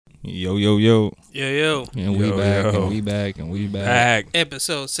Yo, yo, yo. Yo. And we back, and we back.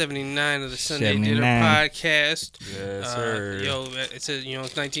 Episode 79 of the Sunday Dinner Podcast. Yes, sir. It says,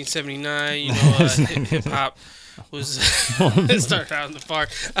 it's 1979. Hip hop was it started out in the park.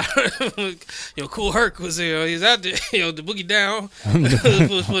 Cool Herc was he's out there. The boogie down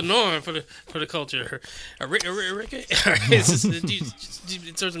was putting on for the culture. Ricky,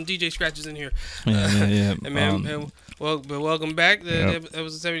 insert some DJ scratches in here. Yeah. And man, welcome back to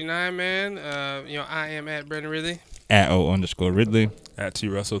episode 79, man. I am at Brandon Ridley. At O_Ridley. At T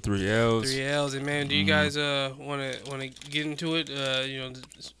Russell 3 L's. 3 L's. And man, do you guys want to get into it?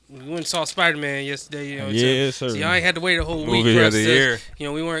 We went and saw Spider-Man yesterday. Yes, sir. See, I ain't had to wait a whole week for us to.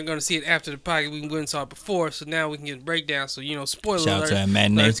 We weren't going to see it after the podcast. We went and saw it before, so now we can get a breakdown. So spoiler Shout alert. to that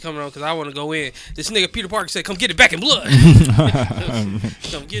matinee. It's coming on because I want to go in. This nigga Peter Parker said, "Come get it back in blood."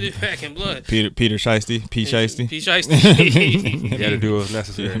 Come get it back in blood. Peter Shiesty. P. Shiesty. P. Shiesty. You got to do what was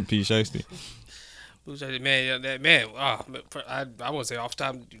necessary. P. Shiesty. Man, I won't say off the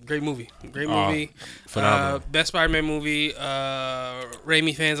top. Great movie. Phenomenal. Best Spider-Man movie.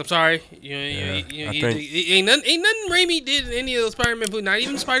 Raimi fans, I'm sorry. Ain't nothing Raimi did in any of those Spider-Man movies. Not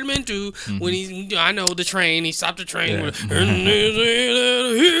even Spider-Man 2. When I know the train. He stopped the train. Yeah.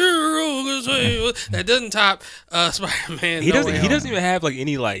 That doesn't top Spider-Man. He doesn't even have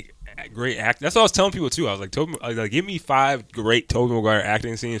any great act. That's what I was telling people too. I was like, give me 5 great Tobey Maguire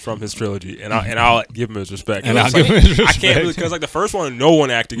acting scenes from his trilogy, and I'll give him his respect. And I'll give him his respect. I can't really, because the first one, no one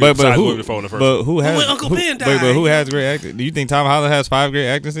acted good besides William Dafoe in the first one. But who has Uncle Ben died. But who has great acting? Do you think Tom Holland has 5 great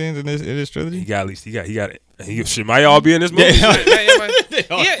acting scenes in this trilogy? He got it. Shit, might all be in this movie.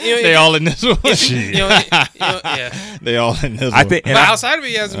 They all in this one. Yeah. They all in this one. I think, but outside of it,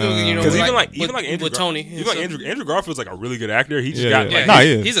 he has because with Tony, Andrew Garfield's a really good actor. He just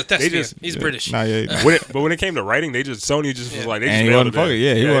he's a thespian. He's British. But when it came to writing, Sony just was like, they just he wasn't fucking.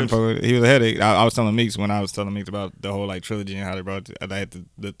 Yeah, he wasn't was, fucking. He was a headache. I was telling Meeks about the whole trilogy and how they brought. I had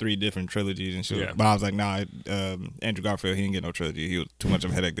the 3 different trilogies and shit. Yeah. But I was like, nah, Andrew Garfield, he didn't get no trilogy. He was too much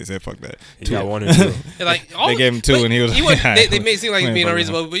of a headache. They said, fuck that. He got 1 and 2. They gave him 2 and he was. They made it seem like he was being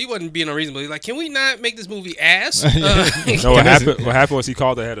unreasonable, but he wasn't being unreasonable. He's like, can we not make this movie ass? No, what happened was he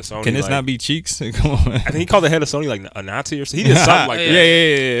called the head of Sony. Can this not be cheeks? Come on. I think he called the head of Sony a Nazi or something. He did something like that.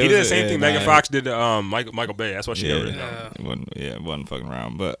 Yeah. He did the same thing Megan Fox did to Michael Bay. That's why she got rid of him. It wasn't fucking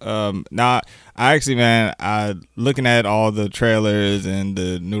around. But I actually, man, looking at all the trailers and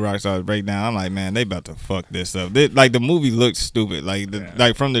the new Rockstar breakdown, I'm like, man, they about to fuck this up. The movie looks stupid.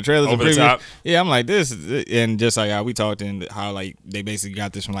 From the trailers over the top. Yeah, I'm like, this is, and just like how we talked and how they basically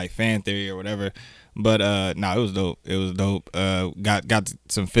got this from fan theory or whatever. But it was dope. It was dope. Got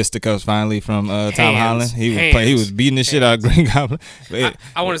some fisticuffs finally from Tom Holland. He was beating the shit out of Green Goblin.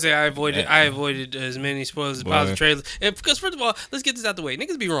 I want to say I avoided as many spoilers as possible trailers. Because first of all, let's get this out the way.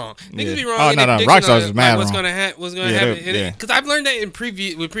 Niggas be wrong. Niggas be wrong. Oh no, Rockstar's is mad what's wrong. gonna happen? Because I've learned that with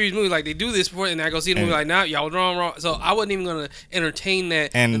previous movies, they do this before, and I go see the movie now y'all was wrong. So I wasn't even gonna entertain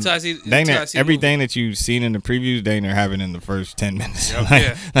that until I see. Everything that you've seen in the previews, they ain't having in the first 10 minutes.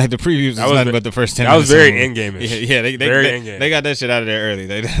 The previews is nothing but the first 10 minutes. That was very in-game-ish. Yeah, they got that shit out of there early.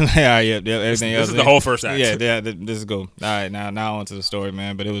 Everything else. This is the whole first act. Yeah, this is go. All right, now onto the story,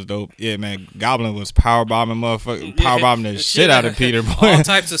 man. But it was dope. Yeah, man. Goblin was powerbombing the shit out of Peter. Boy. All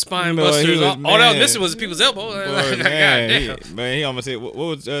types of spine busters. All that was missing was people's elbow. Man, he almost said, what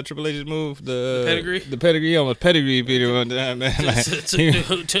was Triple H's move? The pedigree. The pedigree. He almost pedigree Peter one time, man. All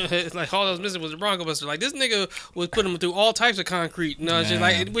that was missing was the Bronco Buster. This nigga was putting him through all types of concrete.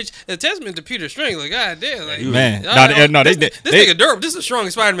 Which is a testament to Peter's strength. God damn, man. This nigga durable. This is the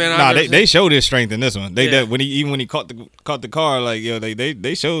strongest Spider-Man. They showed his strength in this one. When he caught the car,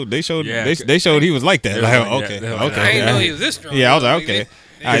 they showed he was like that. Okay. I didn't know he was this strong. Yeah, I was like,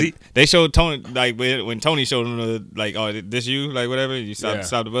 okay. They showed Tony when Tony showed him this you whatever you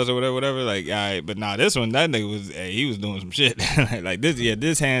stop the bus or whatever all right, but this one that nigga was he was doing some shit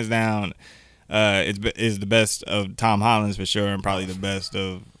this hands down is the best of Tom Holland's for sure, and probably the best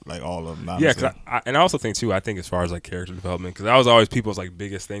of all of them. Honestly. Yeah, I also think too. I think as far as character development, because that was always people's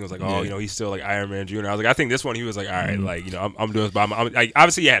biggest thing was he's still Iron Man Jr. I was I think this one he was all right, I'm doing this by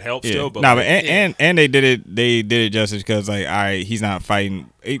obviously he had help still, but and they did it justice because all right, he's not fighting.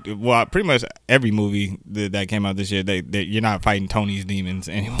 Well, pretty much every movie that came out this year, you're not fighting Tony's demons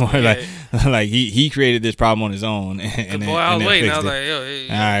anymore. He created this problem on his own. And I was waiting. I was like,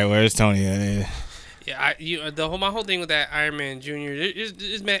 all right, where's Tony? Yeah, my whole thing with that Iron Man Jr.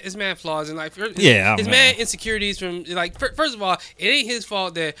 is mad flaws and his mad insecurities from first of all, it ain't his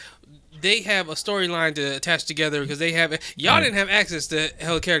fault that they have a storyline to attach together because they have y'all didn't have access to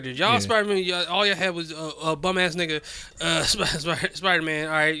hella characters. Y'all Spider-Man, all y'all had was a bum ass nigga, Spider-Man.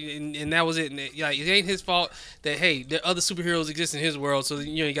 All right, and that was it. And it ain't his fault that the other superheroes exist in his world. So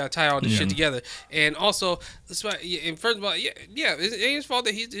you got to tie all this shit together. And also, and first of all, it ain't his fault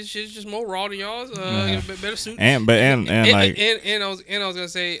that his shit's just more raw than y'all's. Better suit. And I was gonna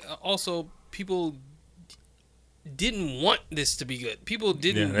say also people didn't want this to be good. People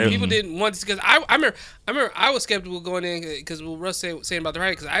didn't want this because I remember I was skeptical going in because what Russ saying about the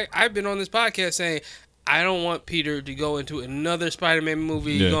writing, because I've been on this podcast saying I don't want Peter to go into another Spider-Man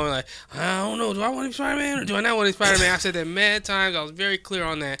movie going like, I don't know, do I want to be Spider-Man or do I not want to be Spider-Man? I said that mad times. I was very clear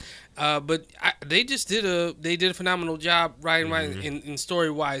on that. But they just did a phenomenal job writing in story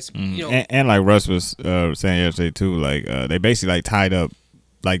wise. And like Russ was saying yesterday too, like they basically like tied up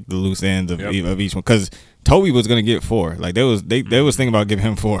like the loose ends of each one, because Toby was gonna get 4. Like they was thinking about giving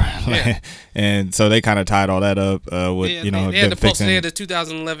him 4, and so they kind of tied all that up with they had the poster, they had the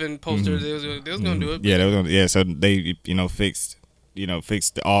 2011 poster. They was gonna do it. Yeah, they was gonna, so they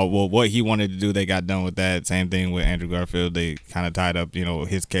fixed all what he wanted to do. They got done with that. Same thing with Andrew Garfield. They kind of tied up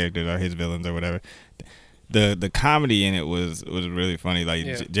his characters or his villains or whatever. The comedy in it was really funny.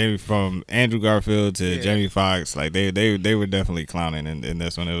 Like Jamie, from Andrew Garfield to Jamie Foxx, like they were definitely clowning in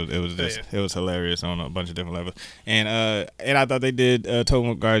this one. It was just it was hilarious on a bunch of different levels. And I thought they did Tobey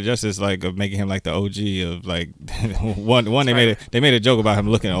Maguire justice, like of making him like the OG of like one they made a joke about him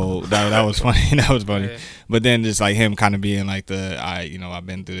looking old. That was funny. That was funny. Yeah. But then just like him kind of being like I've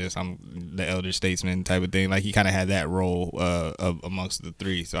been through this, I'm the elder statesman type of thing. Like he kind of had that role amongst the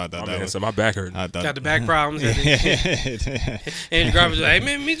three. So I thought so my back hurt. Got the back problems. And Garfield was like, "Hey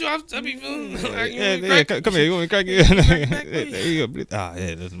man, me too. I be feeling like come here, you want me to crack you?" There you go.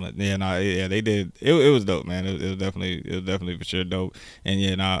 They did. It was dope, man. It was definitely for sure dope. And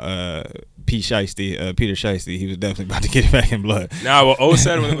Peter Shiesty, he was definitely about to get it back in blood. Now, what O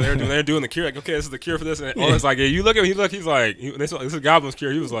said when they're doing the cure, like, okay, this is the cure for this, and O is like, you look at him, he's like, this is a Goblin's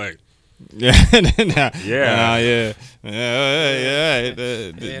cure. He was like, Don't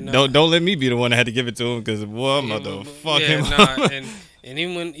let me be the one that had to give it to him, because boy, I'm about to fuck him up. And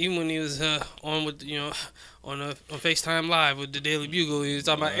even when he was on with on FaceTime Live with the Daily Bugle, he was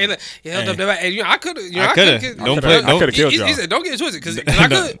talking about he held up that. And I could have. I could have killed y'all. He said, "Don't get it twisted, because I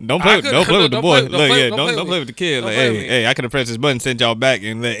could." Don't play with the boy. Look, don't play with the kid. Like, hey, I could have pressed this button, sent y'all back,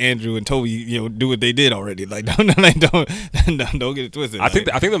 and let Andrew and Toby, do what they did already. Like, don't get it twisted. I think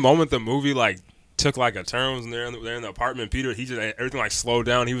the moment the movie like took like a turn when they're in the apartment, Peter, he just everything like slowed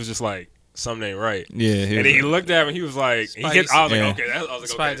down. He was just like, something ain't right. Yeah, and he looked at me. He was like, I was like, okay.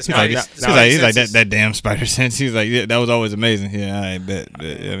 He's like that damn spider sense. He's like, yeah, that was always amazing. Yeah, I bet.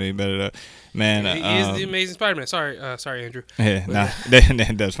 I mean, better. Man, he is the amazing Spider-Man. Sorry, Andrew. Yeah,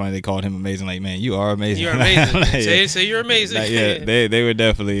 that's funny. They called him amazing. Like, man, you are amazing. You're amazing. Say you're amazing. Like, they were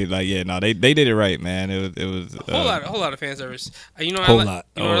definitely like, they did it right, man. It was a whole lot of fan service. You know what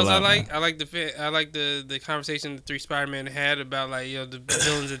else I like? I like the conversation the 3 Spider-Man had about like the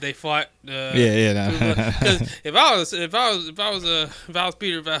villains that they fought. Because if I was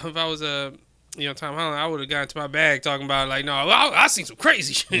Peter, if I was Tom Holland, I would have gotten to my bag talking about like, no, I seen some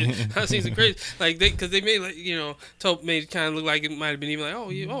crazy shit. I seen some crazy, like because they made like Tope made it kind of look like it might have been even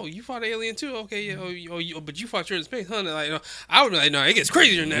like, you fought Alien too, okay, yeah, but you fought in space, huh? Like, I would be like, no, it gets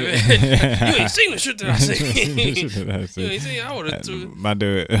crazier than that, man. You ain't seen the shit that I seen. You ain't seen. I would have. My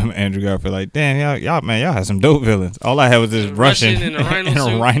dude Andrew Garfield, like, damn, y'all had some dope villains. All I had was this Russian in a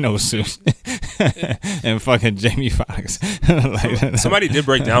rhino suit, and fucking Jamie Foxx. Like, somebody did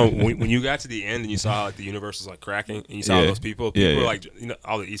break down when you got to the end and you saw like the universe was like cracking and you saw all those people were like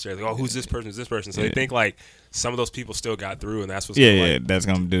all the Easter eggs, like, who's this person, so they think like some of those people still got through, and that's what's that's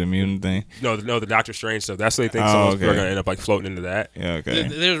gonna do the mutant thing. No, the Doctor Strange stuff. That's what they think. Some of those people are gonna end up like floating into that. Yeah, okay.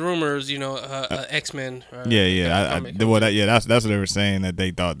 There's rumors, X-Men. That's what they were saying, that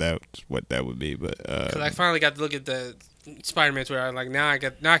they thought that's what that would be, but because I finally got to look at the Spider-Man's where I like now I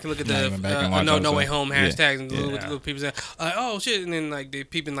can look at the No Way Home hashtags and little people say oh shit, and then like they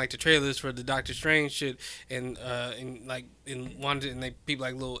peeping like the trailers for the Doctor Strange shit and they peep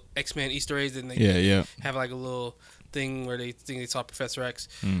like little X-Men Easter eggs, and they have like a little thing where they think they saw Professor X.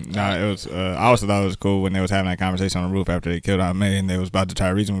 It was. I also thought it was cool when they was having that conversation on the roof after they killed Aunt May, and they was about to try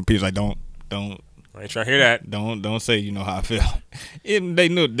to reason when Peter's like, don't. I ain't trying to hear that. Don't say you know how I feel. They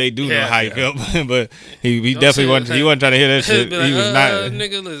do know how he felt, but he definitely wasn't. He wasn't trying to hear that shit. Like, he was not.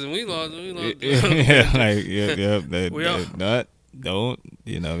 Nigga, listen, we lost. don't,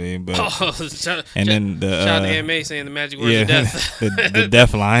 you know what I mean? But then shout out to AMA saying the magic words of death. the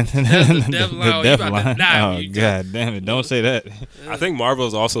death line. The death line. The death line. Oh god damn it! Don't say that. I think Marvel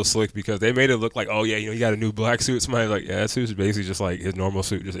is also slick because they made it look like, oh yeah, you know, he got a new black suit. Somebody's like, yeah, that suit's basically just like his normal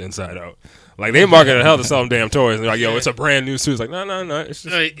suit, just inside out. Like they marketed hell to sell them damn toys. And they're like, yo, it's a brand new suit. It's like, no, it's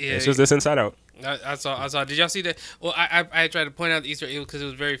just this inside out. I saw. Did y'all see that? Well, I tried to point out the Easter egg because it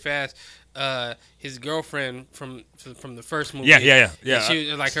was very fast. His girlfriend from the first movie. Yeah. She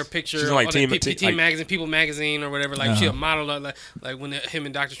was like her picture. She's like Teen Magazine, People Magazine, or whatever. Like she a model, like when him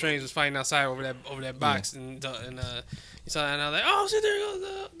and Doctor Strange was fighting outside over that box, and you saw that, and I was like, oh shit,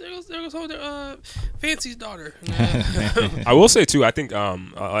 there goes Fancy's daughter. I will say too, I think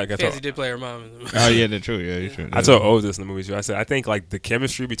like Fancy did play her mom. Oh yeah, they're true. Yeah, you're true. I told O this in the movie too. I said I think like the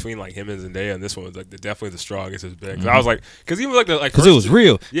chemistry between like him and Zendaya and this one was like definitely the strongest has been. Cause I was like, because even like because it was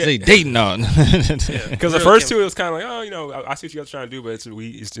real. Yeah, they dating on. Because the first two, it was kind of like, oh, you know, I see what you guys are trying to do, but it's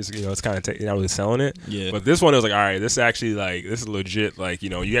just, you know, it's kind of not really selling it. Yeah. But this one, it was like, all right, this is actually like, this is legit. Like, you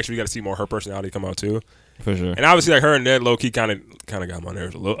know, you actually got to see more her personality come out too. For sure. And obviously, like her and Ned, low key, kind of got my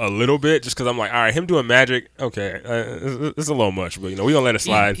nerves a little bit, just because I'm like, all right, him doing magic, okay, it's a little much, but you know, we gonna let it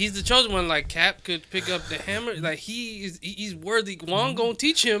slide. He's the chosen one. Like Cap could pick up the hammer. Like he's worthy. Wong gonna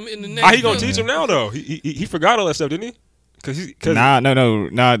teach him in the next. How he gonna teach him now though? He forgot all that stuff, didn't he?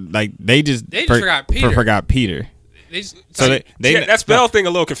 No. Like they just forgot Peter. Forgot Peter. That spell thing a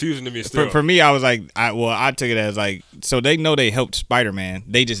little confusing to me still. For me, I was like, I took it as like, so they know they helped Spider-Man.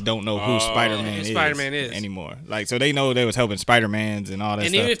 They just don't know who Spider-Man is anymore. Like, so they know they was helping Spider-Mans and all that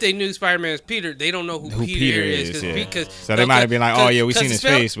stuff. And even if they knew Spider-Man is Peter, they don't know who Peter is. So they might have been like, oh yeah, we seen his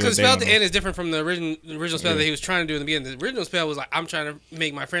face. Because the spell at the end is different from the original spell that he was trying to do in the beginning. The original spell was like, I'm trying to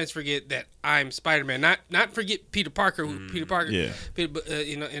make my friends forget that I'm Spider-Man, not forget Peter Parker, Peter Parker. Yeah.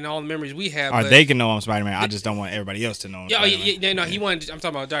 You know, in all the memories we have. They can know I'm Spider-Man. I just don't want everybody else to know. He wanted. I'm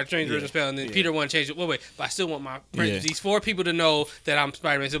talking about Doctor Strange original spell, and then Peter wanted to change it. Wait, but I still want my friends, these 4 people to know that I'm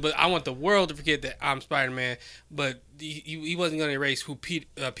Spider-Man. So, but I want the world to forget that I'm Spider-Man. But he wasn't going to erase who Peter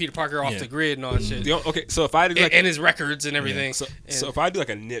Parker off the grid and all that shit. Okay, so if I did and his records and everything. So if I do like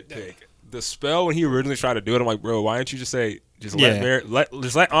a nitpick, the spell when he originally tried to do it, I'm like, bro, why didn't you just say?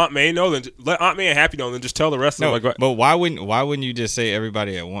 Let Aunt May know. Then let Aunt May and Happy know. And then just tell the rest of them. Like, but why wouldn't you just say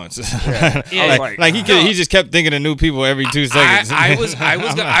everybody at once? He just kept thinking of new people every 2 seconds. I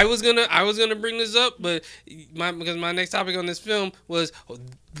was gonna bring this up, but because my next topic on this film was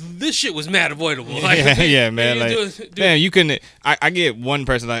this shit was mad avoidable. Man. Damn, you couldn't. I get one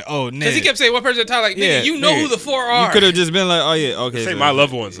person like, oh, Ned. Because he kept saying one person at a time, like, nigga, you know who the 4 are. You could have just been like, oh yeah, okay. Say my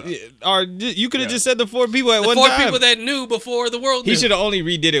loved ones. Or you could have just said the 4 people at one time. 4 people that knew before the world knew. He should have only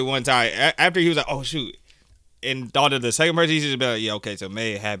redid it one time. After he was like, oh shoot, and thought of the second person, he should have been like, yeah, okay, so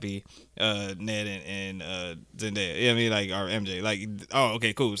May, Happy, Ned, and Zendaya. You know what I mean? Like, or MJ. Like, oh,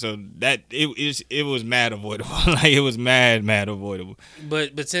 okay, cool. So that it was mad avoidable. Like, it was mad avoidable.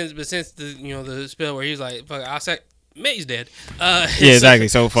 But since the spell where he was like, fuck, I'll say May's dead. Exactly.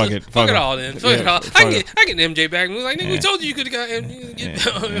 So fuck it. Fuck it all then. Fuck it all. I get MJ back. We was like, nigga, we told you could have got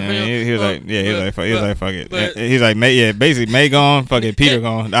MJ. He was like, fuck it. He's like, May, basically May gone. Fuck it. Peter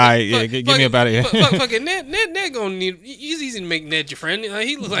gone. All right, get me up out of here. Fuck it. Ned gonna need. It's easy to make Ned your friend. Like,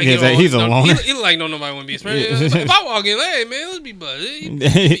 he look like he's alone. He look like nobody want to be his friend. If I walk in, hey man, let's be buddy.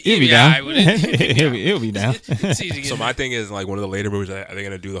 He'll be down. He'll be down. So my thing is like one of the later movies. Are they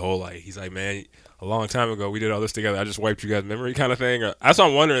gonna do the whole like? He's like, man. A long time ago, we did all this together. I just wiped you guys' memory, kind of thing. That's what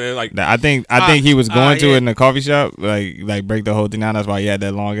I'm wondering. Like, I think he was going to it in the coffee shop, like break the whole thing down. That's why he had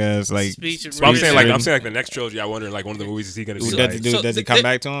that long ass like speech. I'm saying like the next trilogy. I wonder like one of the movies is he going to do? Does he come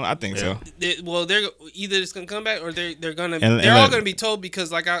back to him? I think so. Well, they're either it's going to come back or they're gonna they're all going to be told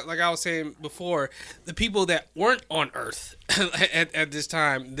because like I was saying before, the people that weren't on Earth at this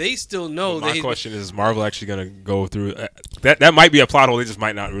time, they still know. My question is Marvel actually going to go through that? Might be a plot hole. They just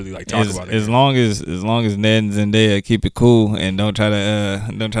might not really like talk about it. As long as Ned and Zendaya keep it cool and don't try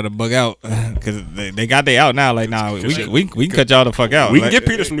to bug out because they got they out now. Like, nah, we can cut y'all the fuck out. We can get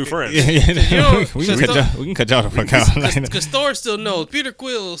Peter some new friends. We can cut y'all the fuck out. Because Thor still knows. Peter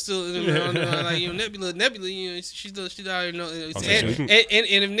Quill still like Nebula. She's out. And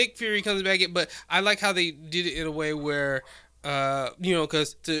if Nick Fury comes back, but I like how they did it in a way where.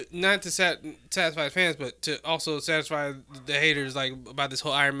 Because not to satisfy the fans, but to also satisfy the haters, like about this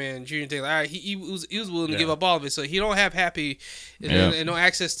whole Iron Man Jr. thing. Like, all right, he was willing to give up all of it, so he don't have Happy and no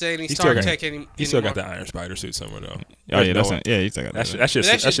access to any Stark tech anymore. He still got the Iron Spider suit somewhere though. Oh yeah, he still got that. That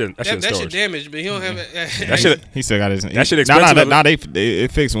shit damaged, but he don't have it. That shit. He still got his. That shit expensive. Nah,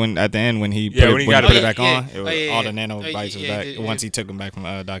 it fixed when at the end when he put it back on. It was all the nanobites was back once he took them back from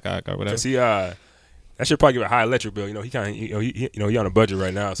Doc Ock or whatever. Because That should probably give a high electric bill. You know, he kind of, he on a budget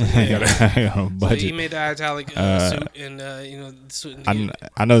right now, so he got a budget. So he made the italic suit and the suit.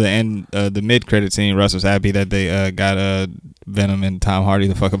 I know the mid credit scene. Russ was happy that they got Venom and Tom Hardy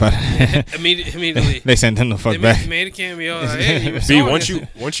the fuck about it. Immediately, they sent him the fuck back. Made a cameo. Like, hey, see,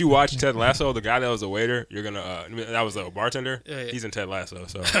 once you watch Ted Lasso, the guy that was a waiter, you're gonna that was a bartender. Yeah. He's in Ted Lasso,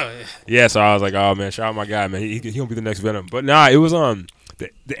 so yeah. So I was like, oh man, shout out my guy, man. He gonna be the next Venom. But nah, it was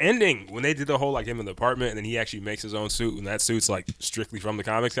the ending when they did the whole like him in the apartment and then he actually makes his own suit and that suit's like strictly from the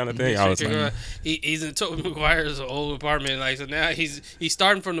comics kind of thing. I was like, he's in Tobey Maguire's old apartment, like so now he's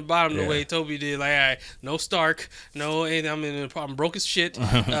starting from the bottom the way Tobey did. Like, all right, no Stark, no, and I'm broke as shit.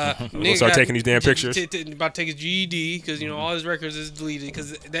 We'll start taking these damn pictures. About to take his GED because all his records is deleted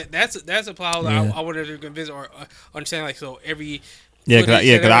because that's a plot I wanted to convince or understand. Like, so every. Yeah,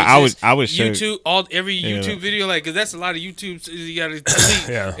 because I was sure. YouTube, every YouTube video, like, because that's a lot of YouTube you got to delete,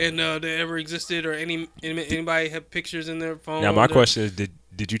 and that ever existed, or anybody have pictures in their phone. Now, my question is,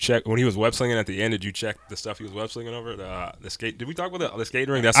 did you check when he was web slinging at the end? Did you check the stuff he was web slinging over the skate? Did we talk about the skating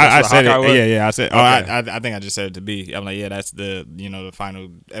ring? That's I said Hawkeye it. Was? Yeah. I said. Okay. I think I just said it to be. I'm like, yeah, that's the the final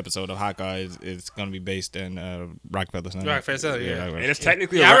episode of Hawkeye is going to be based in Rockefeller Center. Rockefeller Center, yeah. And it's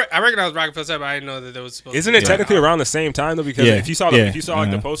technically. I recognize Rockefeller Center, but I didn't know that there was. Isn't it technically around the same time though? Because if you saw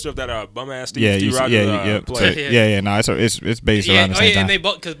like the poster of that bum ass Steve Rogers play. No, it's based around the same time. And they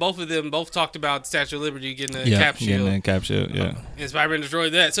because both of them talked about Statue of Liberty getting a cap shield. Getting a cap shield. Yeah. And Spider-Man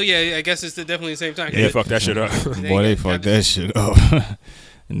destroyed that. So yeah, I guess it's definitely the same time. Yeah, fuck that shit up. Boy, they fucked that shit up.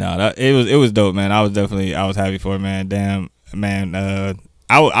 No, it was dope, man. I was happy for it, man. Damn, man.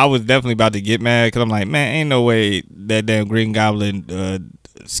 I was definitely about to get mad because I'm like, man, ain't no way that damn Green Goblin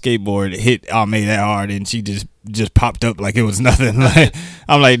skateboard hit May that hard and she just popped up like it was nothing. Like,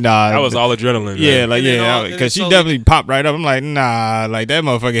 I'm like, nah. That was all adrenaline. Yeah, man. like because she definitely popped right up. I'm like, nah, like that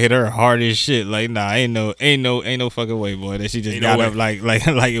motherfucker hit her hard as shit. Like, nah, ain't no fucking way, boy, that she just got up like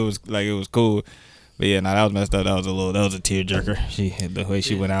it was cool. But yeah, nah, that was messed up. That was a tearjerker. The way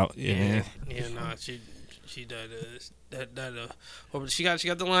she went out. Yeah, nah, she died. She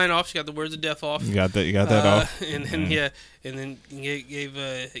got the line off. She got the words of death off. You got that off. And then gave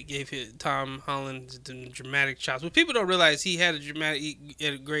Tom Holland the dramatic chops. But people don't realize he had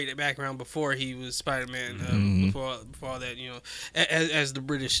a great background before he was Spider-Man. Before all that, as the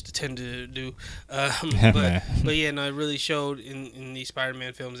British tend to do. But yeah, no, it really showed in these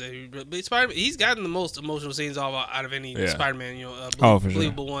Spider-Man films that he's gotten the most emotional scenes out of any Spider-Man.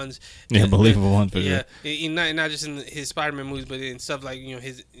 Believable ones. Yeah, believable ones for sure. Yeah, not just in his Spider-Man movies, but in stuff like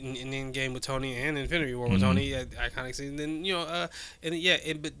his in Endgame with Tony and Infinity War with Tony, iconic scene. Then but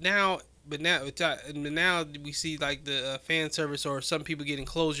now we see like the fan service or some people getting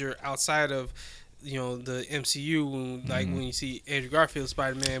closure outside of the MCU. When you see Andrew Garfield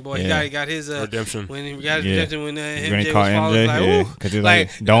Spider-Man, boy, he got his redemption. When he got his redemption, when MJ was falling, because he's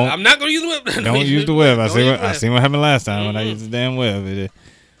like, don't. I'm not gonna use the web. Don't use the web. I see what happened last time when I used the damn web. It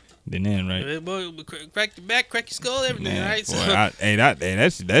didn't end right. Boy, crack your back, crack your skull, everything. Man, right? Boy,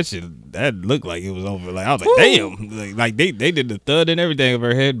 that looked like it was over. Like I was like, damn. Like they did the thud and everything of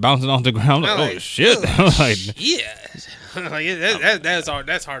her head bouncing off the ground. Like, oh shit. Like, yeah. Like that's hard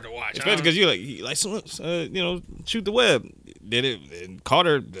to watch. Especially because you shoot the web. Did it and caught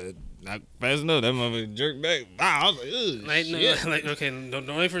her. Not fast enough. That motherfucker jerked back. Wow, I was like, ugh. Like, okay, don't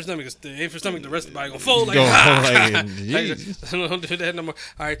aim for stomach. Aim for stomach. The rest of the body gonna fold. Like, don't do that no more.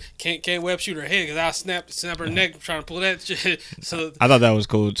 All right, can't web shoot her head because I'll snap her neck trying to pull that shit. So I thought that was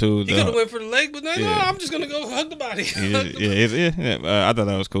cool too. He could have went for the leg, but no, I'm just gonna go hug the body. I thought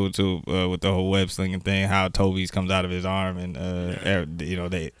that was cool too with the whole web slinging thing. How Toby's comes out of his arm and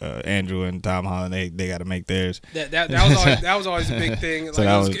Andrew and Tom Holland they got to make theirs. That was always a big thing. So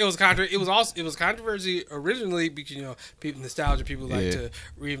like, it was controversy originally because people nostalgia people like to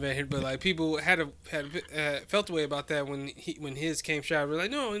reinvent it, but like people had felt the way about that when his came shot. We're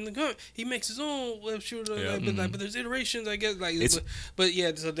like, no, in the gun he makes his own web shooter, but there's iterations, I guess. Like, but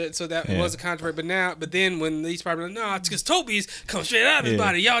yeah, so that was a controversy. But then when these people like, no, it's because Toby's come straight out of his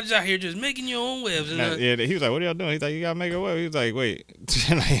body. Y'all just out here just making your own webs. And, he was like, what are y'all doing? He's like, you gotta make a web. He was like, wait,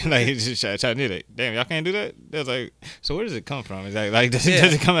 like he just trying to do that. Damn, y'all can't do that. They was like, so where does it come from? It's like does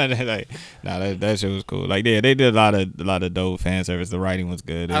it come out? Like, nah, that shit was cool. Like, yeah, they did a lot of dope fan service. The writing was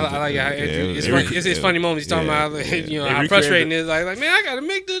good. I like how it's funny moments. He's talking about how frustrating it is. Like, man, I gotta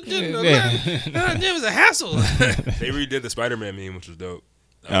make this. It was a hassle. They redid the Spider-Man meme, which was dope.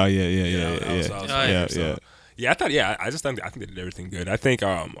 Yeah. Yeah, I thought. Yeah, I think they did everything good. I think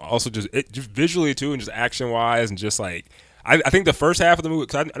also just visually too, and just action wise, and just like I think the first half of the movie.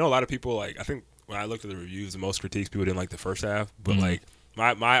 Because I know a lot of people like. I think when I looked at the reviews, the most critiques people didn't like the first half, but like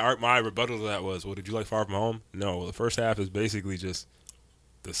My rebuttal to that was, well, did you like Far From Home? No. Well, the first half is basically just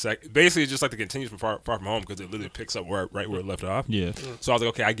basically just like the continues from Far From Home because it literally picks up right where it left off. Yeah. So I was like,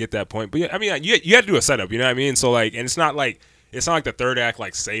 okay, I get that point. But yeah, I mean, you had to do a setup. You know what I mean? So like, and it's not like the third act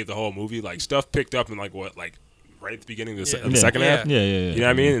like saved the whole movie. Like stuff picked up in like right at the beginning of the second half. Yeah. You know what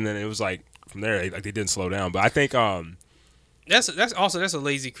I mean? And then it was like from there, like they didn't slow down. But I think That's a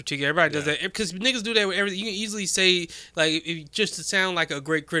lazy critique. Everybody does that because niggas do that with everything. You can easily say like just to sound like a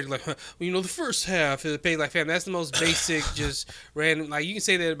great critic, like the first half it paid like fam. That's the most basic, just random. Like you can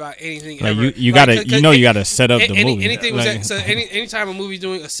say that about anything. Like ever. you gotta set up the movie. Anything like, was that, so anytime a movie's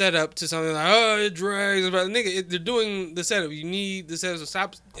doing a setup to something like it drags, but nigga, they're doing the setup. You need the setup. So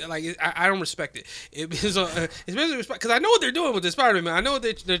stop. Like I don't respect it. Especially respect because I know what they're doing with the Spider-Man. I know what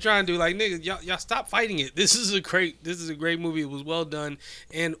they're trying to do. Like nigga, y'all stop fighting it. This is a great movie. It was well done,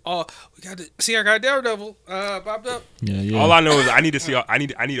 and we got to see. I got Daredevil popped up. Yeah. All I know is I need to see. I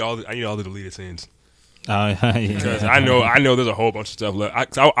need all the deleted scenes. Because I know there's a whole bunch of stuff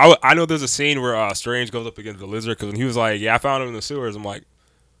left. I know there's a scene where Strange goes up against the Lizard because when he was like, "Yeah, I found him in the sewers." I'm like,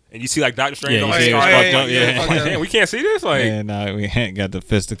 and you see like Doctor Strange. Damn, we can't see this. Like, we ain't got the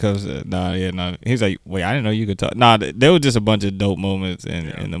fisticuffs. He's like, wait, I didn't know you could talk. There was just a bunch of dope moments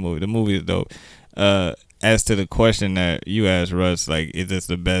in the movie. The movie is dope. As to the question that you asked, Russ, like, is this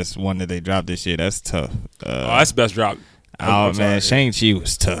the best one that they dropped this year? That's tough. That's the best drop. Oh man, Shang-Chi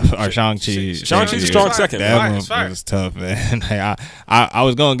was tough. Or Shang-Chi. Shang-Chi's a strong second. That one was tough, man. Like, I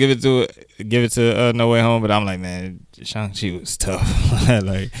was gonna give it to No Way Home, but I'm like, man, Shang-Chi was tough.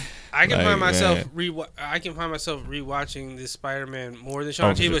 Like, I can find myself rewatching this Spider-Man more than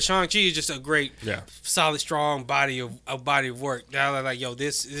Shang-Chi, but Shang-Chi is just a great, solid, strong body of work. Like, yo,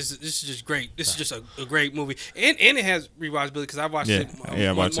 this is just great. This is just a great movie, and it has rewatchability because I watched it more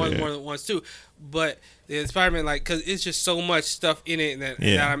than once too. But the Spider-Man, like, because it's just so much stuff in it that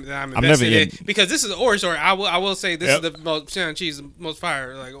I'm invested in. Because this is an origin story. I will say this is the most Shang-Chi's the most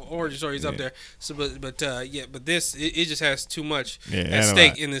fire. Like origin stories up there. So, but this it just has too much at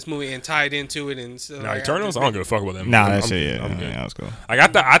stake in this movie and tied into it. And so, Eternals, I don't give a fuck about them. That shit. That was cool. Like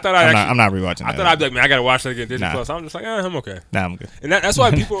I'm not rewatching. I thought I'd be like, man, I gotta watch that again. Disney Plus. I'm just like, I'm okay. I'm good. And that's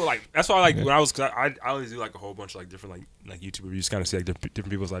why people like. That's why like when I always do like a whole bunch of like different like YouTube reviews, kind of see like different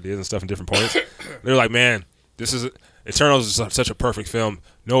people's ideas and stuff and different points. They're like, man, Eternals is such a perfect film.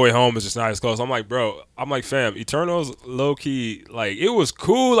 No Way Home is just not as close. I'm like, fam, Eternals low key, like it was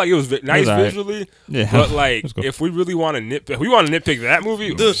cool, like it was nice visually. Yeah. But like, if we really want to nitpick that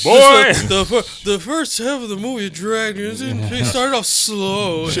movie, the first half of the movie dragged. It started off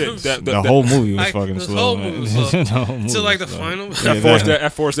slow. Shit, the whole movie was fucking slow. The whole movie was slow. Till like the final.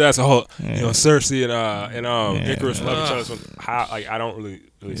 That forced that's a whole. Cersei and Icarus love each other. How like I don't really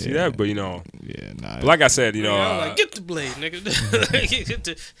see that, but But like I said, like get the blade, nigga.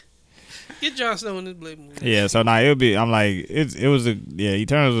 Get Jon Snow in this blade movie. Yeah, so it'll be. I'm like,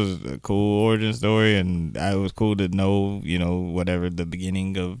 Eternals was a cool origin story, and it was cool to know, whatever the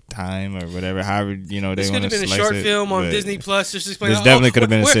beginning of time or whatever. However, they want to slice it. This could have been a short film on Disney Plus. Just explain. This definitely could have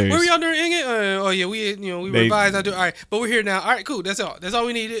been a series. Where were y'all during it? We revised. All right, but we're here now. All right, cool. That's all. That's all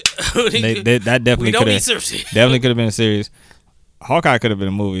we needed. That definitely we don't need Cersei. Definitely could have been a series. Hawkeye could have been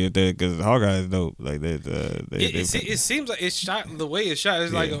a movie because Hawkeye is dope. Like it seems like it's shot the way it's shot.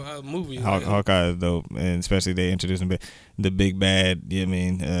 It's like a movie. Hawkeye is dope, and especially they introduced the big bad. You know what I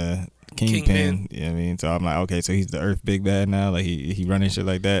mean? Kingpin. You know what I mean? So I'm like, okay, so he's the Earth big bad now. Like he running shit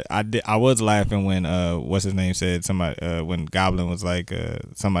like that. I was laughing when what's his name said somebody when Goblin was like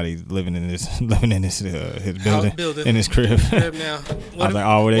somebody living in his his building in his crib. Now. I was like,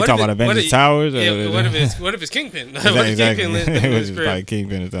 oh, were they talking about Avengers Towers? Yeah, what if it's Kingpin? Exactly. Kingpin lived in his crib? Like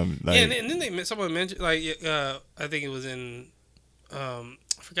Kingpin or something. Like, and then someone mentioned like I think it was in I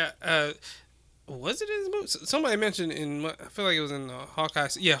forgot. Was it in this movie? Somebody mentioned I feel like it was in Hawkeye.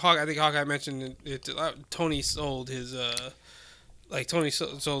 Yeah, I think Hawkeye mentioned it. Tony sold his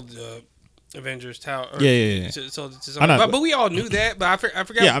sold Avengers Tower. Sold it to somebody. But we all knew that. But I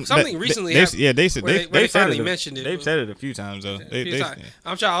forgot something recently. They finally mentioned it. They've said it a few times though.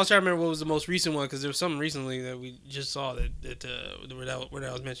 I was trying to remember what was the most recent one because there was something recently that we just saw that where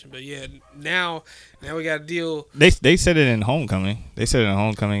that was mentioned. But yeah, now we got to deal. They said it in Homecoming. They said it in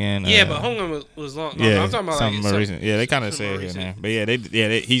Homecoming and but Homecoming was long. No, yeah, I'm talking about something more recent. Yeah, they kind of say it here now. But yeah,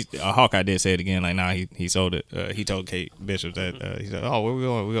 Hawkeye did say it again. Like, he sold it. He told Kate Bishop that he said, "Oh, where we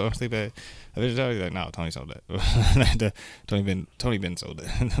going? We going to sleep at He's like, no, Tony sold that. Tony Ben sold that.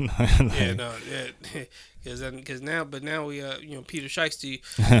 Yeah, no, yeah. Because now we Peter Shiesty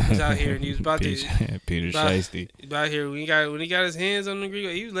was out here and he was about to Peter Shiesty out here when he got his hands on the Greek,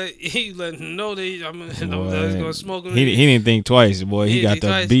 he let him know that he's gonna smoke him. He didn't think twice, boy. He got the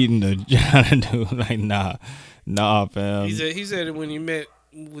twice. beating the dude like nah, fam. He said it when he met.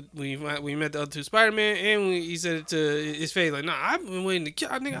 When we met the other two Spider-Man, and when he said it to his face, like, "Nah, I've been waiting to kill.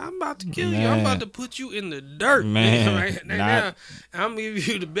 Nigga, I'm about to kill you. I'm about to put you in the dirt, man. Right now, I'm gonna give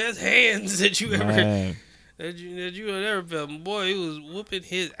you the best hands that you ever that you had ever felt." Boy, he was whooping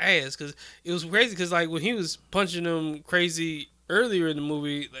his ass because it was crazy. Because like when he was punching them crazy earlier in the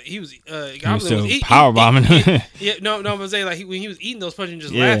movie, like, he was still power bombing him. Yeah, no, I'm gonna say like when he was eating those punches,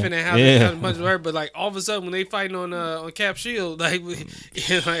 just laughing at how the punches were. But like all of a sudden when they fighting on Cap Shield, like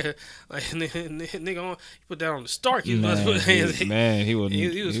nigga, he put that on the Stark. He was about to put hands. He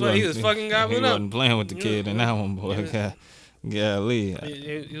was fucking Goblin up. He up. wasn't playing with the kid in that one, boy. Lee.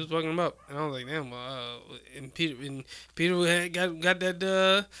 He was fucking him up, and I was like, damn. And Peter had got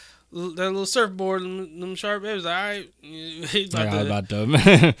that little surfboard, them sharp edges. All right, he's about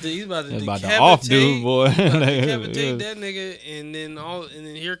to off dude, boy. Decapitate that nigga, and then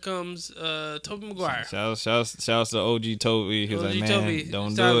here comes Tobey Maguire. Shouts to OG Toby. He was like, man, Toby,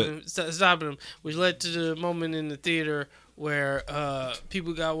 don't do it. Stopping him, which led to the moment in the theater where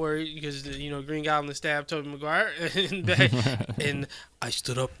people got worried because Green Goblin stabbed Tobey Maguire and I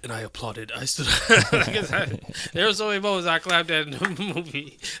stood up and I applauded. There were so many moments I clapped at in the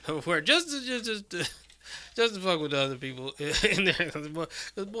movie where just to fuck with the other people in there. Because boy,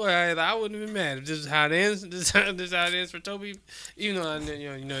 I wouldn't have been mad if this is how it ends. This is how it ends for Toby. Even though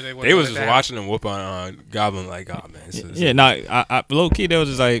they was just watching him whoop on Goblin like, oh man. I low key they was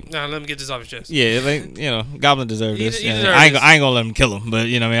just like, nah, let me get this off his chest. Yeah, like Goblin deserved this. I ain't gonna let him kill him, but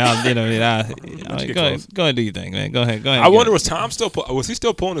go ahead and do your thing, man. Go ahead. I wonder was Tom was he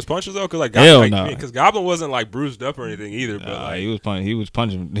still pulling his punches though? Because because Goblin wasn't like bruised up or anything either. But he was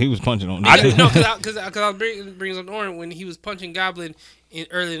punching on. I didn't know because I brings up Oren when he was punching Goblin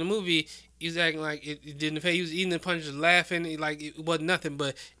early in the movie. He was acting like it didn't affect. He was eating the punches, laughing, like it wasn't nothing.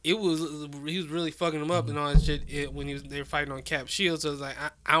 But he was really fucking him up and all that shit when they were fighting on Cap Shield. So it was like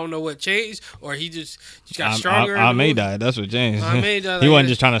I don't know what changed, or he just got stronger. May died. That's what changed. He wasn't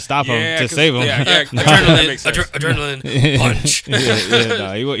just trying to stop him to save him. Adrenaline punch.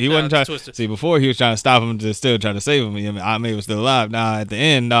 He wasn't trying. See, before he was trying to stop him to still try to save him. May was still alive. Nah, at the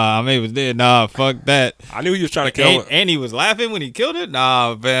end, May was dead. Nah, fuck that. I knew he was trying to kill him, and he was laughing when he killed it.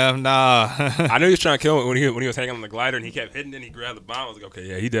 Nah, fam, nah. I knew he was trying to kill him when he was hanging on the glider and he kept hitting it and he grabbed the bomb. I was like, okay,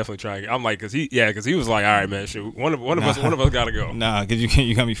 yeah, he definitely trying. I'm like, because he was like, all right, man, shoot, one of us gotta go. Nah, because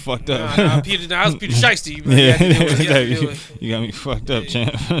you got me fucked up. I was Peter Shiesty. You got me fucked up,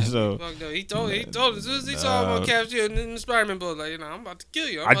 champ. So he told us as soon as he saw him on Cap Shield and the Spider-Man boat, like, I'm about to kill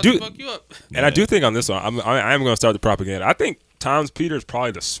you. I'm about to fuck you up. And I do think on this one, I am going to start the propaganda. I think Tom Peter is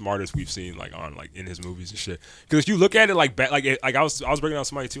probably the smartest we've seen in his movies and shit. Because if you look at it I was breaking down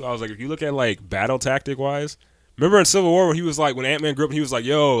somebody too. I was like, if you look at battle tactic wise, remember in Civil War when he was like when Ant-Man grew up and he was like,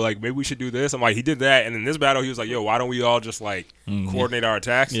 yo, like maybe we should do this. I'm like, he did that, and in this battle he was like, yo, why don't we all just coordinate our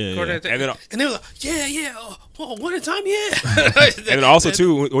attacks? And they were like, yeah, one at a time, and then also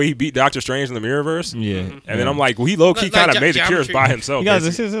too when he beat Doctor Strange in the Mirrorverse. And then I'm like, well, he low key kind of made the cures by himself. He's like,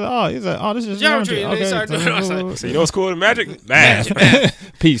 this is geometry. Okay. So you know what's cool with magic?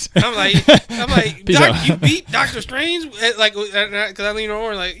 Math. Peace. I'm like, you beat Doctor Strange? Because I lean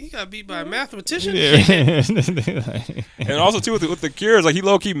over like, he got beat by a mathematician. And also too with the cures, like he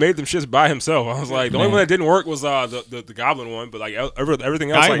low key made them shits by himself. I was like, the only one that didn't work was the Goblin one, but like everything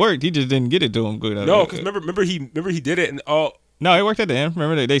else, it worked. He just didn't get it to him good. No, because remember he did it, and no, it worked at the end.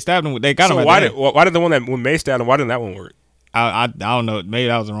 Remember they stabbed him. They got him. Why did the one when May stabbed him? Why didn't that one work? I don't know. Maybe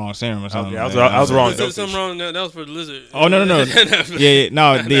that was the wrong serum or something. I was wrong. There was something wrong. That was for the lizard. Oh no. They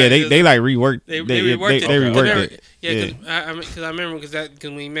reworked. They reworked it. Yeah, because I remember because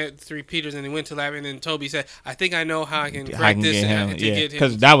when we met three Peters and they went to lab and then Toby said, "I think I know how I can crack this to get him."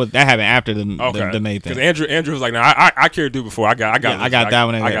 Because that happened after the May thing. Because Andrew was like, "No, I carried dude before. I got that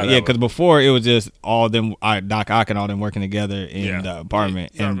one. Because before it was just all them Doc Ock and all them working together in the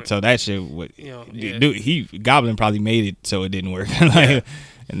apartment, and so that shit would. Dude, Goblin probably made it so it didn't work.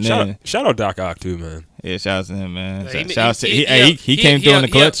 And then, shout out Doc Ock too, man. Yeah, shout out to him, man. Like, Shout out to he came through in the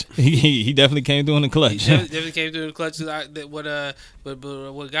clutch. He definitely came through in the clutch. He definitely came through in the clutch.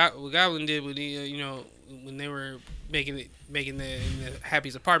 What Goblin did when he, when they were making the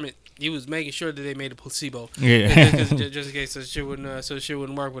Happy's apartment, he was making sure that they made a placebo. Yeah. just in case so shit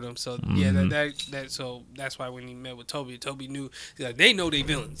wouldn't work with him. So yeah, so that's why when he met with Toby knew, like, they know they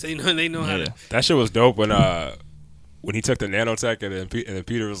villains. They know how to. That shit was dope when he took the nanotech and then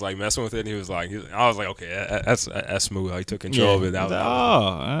Peter was like messing with it. And he was like, I was like, okay, that's smooth. How he took control of it. That was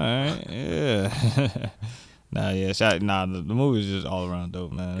all right, yeah. The movie was just all around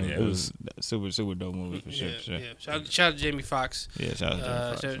dope, man. Yeah, it was super dope movie for sure. Yeah. Shout out to Jamie Foxx. Yeah, shout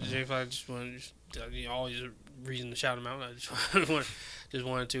out to Jamie Foxx. Always a reason to shout him out. I just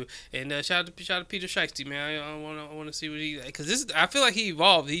wanted to, and shout out to Peter Scheisty, man. I want to see what he, because I feel like he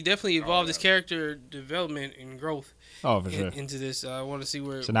evolved. He definitely evolved his character development and growth. Oh, for sure. Into this, I want to see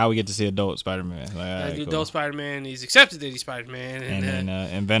where. So now we get to see adult Spider-Man. Adult Spider-Man. He's accepted that he's Spider-Man,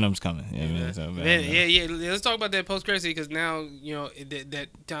 and Venom's coming. Let's talk about that post-credit scene, because now that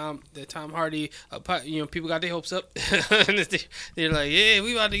Tom Hardy, people got their hopes up. They're like, yeah,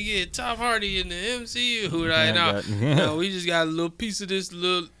 we about to get Tom Hardy in the MCU right now. No, we just got a little piece of this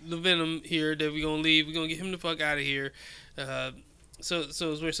little Venom here that we gonna leave. We gonna get him the fuck out of here. So it's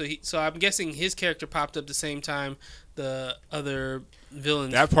weird. So I'm guessing his character popped up the same time the other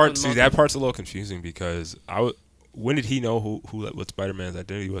villains. That part's a little confusing, because when did he know what Spider-Man's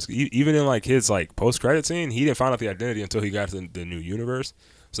identity was? Even in like his like post-credit scene, he didn't find out the identity until he got to the new universe.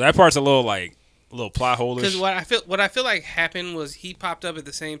 So that part's a little plot hole. Because what I feel like happened was he popped up at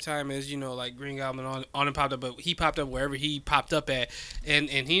the same time as like Green Goblin on and popped up, but he popped up wherever he popped up at, and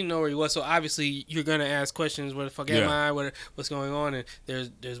he didn't know where he was. So obviously you're gonna ask questions. Where the fuck am I? What's going on? And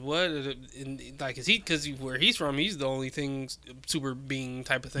there's what? And like because where he's from, he's the only thing super being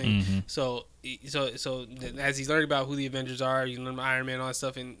type of thing. Mm-hmm. So as he's learning about who the Avengers are, Iron Man, all that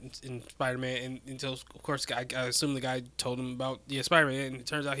stuff, and Spider-Man, and until of course I assume the guy told him about Spider-Man, and it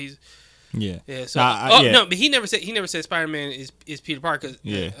turns out he's. Yeah. So no, but he never said Spider-Man is Peter Parker.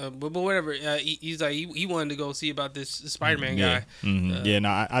 Yeah. But whatever. He's like he wanted to go see about this Spider-Man guy.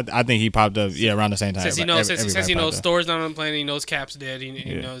 Mm-hmm. I think he popped up around the same time. Since he knows Thor's not on the planet, he knows Cap's dead.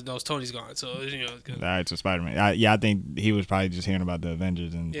 He knows Tony's gone. So all right, so Spider-Man. I think he was probably just hearing about the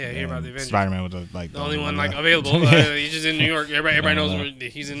Avengers and hearing about the Avengers. Spider-Man was the only one available. He's just in New York. Everybody knows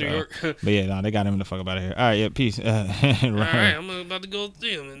he's in New York. But they got him the fuck up out of here. All right, peace. All right, I'm about to go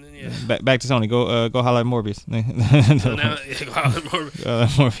see him, and then back to Sony. Go highlight Morbius. So now, go highlight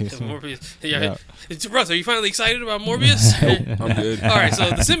Morbius. Morbius. Yeah. Russ, are you finally excited about Morbius? I'm good. All right,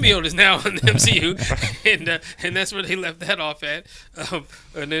 so the symbiote is now in the MCU, and that's where they left that off at.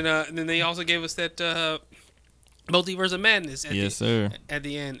 And then they also gave us that Multiverse of Madness at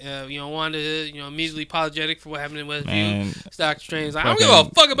the end. Wanda, immediately apologetic for what happened in Westview. Doctor Strange, like, I don't give a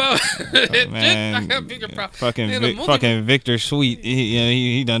fuck about it. I got bigger problems. Fucking Victor Sweet,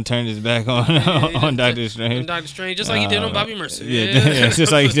 he done turned his back on Doctor Strange. Doctor Strange, just like he did on Bobby Mercer. Yeah,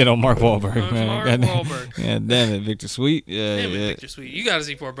 just like he did on Mark Wahlberg, man. Mark Wahlberg. Yeah, damn it, Victor Sweet. Victor Sweet. You got to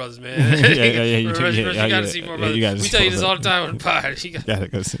see Four Brothers, man. You got to see Four Brothers. We tell you this all the time on the pod. You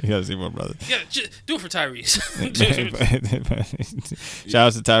got to see Four Brothers. Do it for Tyrese. Shout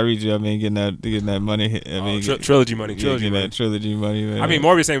out to Tyrese, getting that money. Trilogy money. Trilogy money. Man. I mean,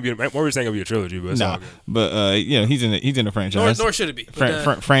 Morbius ain't gonna be a trilogy, but it's all good. But he's in the franchise. Nor should it be.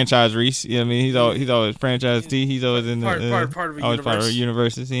 Franchise Reese. He's always franchise T. He's always in part of a universe. Part of a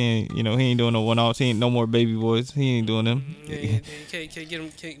universe. He ain't doing no one-offs. He ain't no more baby boys. He ain't doing them. Can't get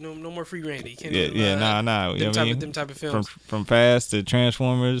him. No more free Randy. Nah. Them type of films. From Fast to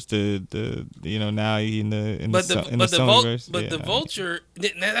Transformers to now he in the the Vulture,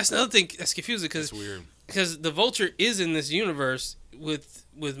 that's another thing that's confusing, because the Vulture is in this universe with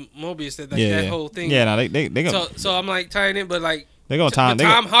Mobius, that whole thing. Yeah, no, they go. So I'm like tying in, but like they go Tom.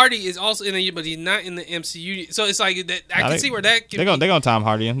 Tom Hardy is also in the, but he's not in the MCU. So it's like that. I can see where that. They're gonna Tom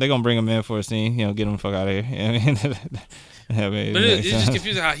Hardy him. They're gonna bring him in for a scene. Get him the fuck out of here. But it's just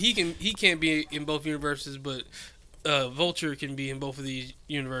confusing how he can't be in both universes, but Vulture can be in both of these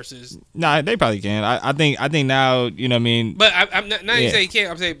universes. Nah, they probably can. I think now, But I'm not saying he can't.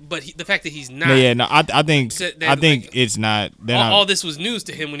 I'm saying, but the fact that he's not. I think it's not. All this was news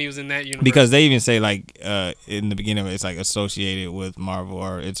to him when he was in that universe. Because they even say in the beginning it's like associated with Marvel,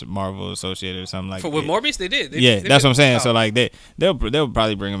 or it's Marvel associated or something like. With Morbius, they did. That's what I'm saying. So like they'll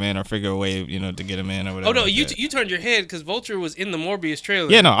probably bring him in or figure a way to get him in or whatever. Oh no, you turned your head because Vulture was in the Morbius trailer.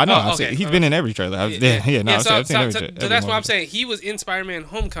 Yeah, no, I know. He's been in every trailer. I've seen every so that's what I'm saying. He was in Spider-Man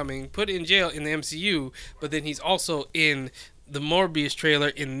Homecoming, put in jail in the MCU, but then he's also in the Morbius trailer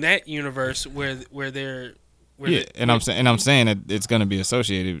in that universe where they're I'm saying that it's going to be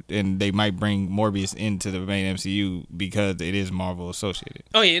associated, and they might bring Morbius into the main MCU because it is Marvel associated.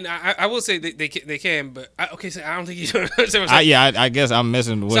 Oh yeah, and I will say they can, but I don't think you understand what I'm saying. I guess I'm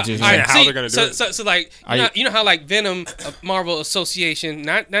missing what you're saying. saying. How they're going to do it. So like you know how like Venom, Marvel Association,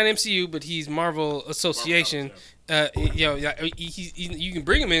 not MCU, but he's Marvel Association. You know, you can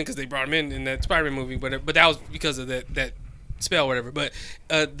bring him in because they brought him in that Spider-Man movie, but that was because of that spell, whatever. But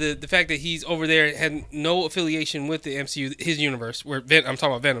the fact that he's over there had no affiliation with the MCU, his universe. Where I'm talking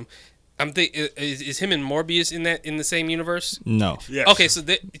about Venom. Is him and Morbius in the same universe? No. Yes. Okay, so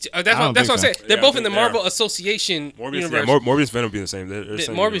that's what I'm saying. They're both in the Marvel Association universe. Yeah, Morbius Venom be the same. They're the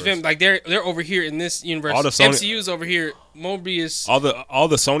same Morbius Venom, like they're over here in this universe. All the Sony, MCU's over here. Morbius. All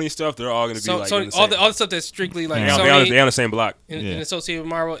the Sony stuff, they're all going to be like Sony, in the same. all the stuff that's strictly like Sony. They on the same block. And associated with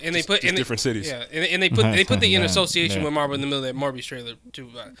Marvel, and they put in different cities. Yeah, and they put the in association with Marvel in the middle of that Morbius trailer too.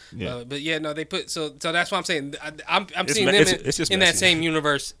 But yeah, no, they put so that's what I'm saying. I'm seeing them in that same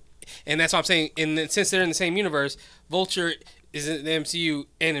universe. And that's what I'm saying. And since they're in the same universe, Vulture is in the MCU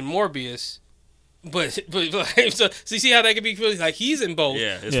and in Morbius. But so you see how that could be like he's in both.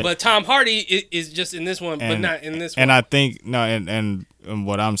 Yeah. But Tom Hardy is just in this one, but not in this one. And I think and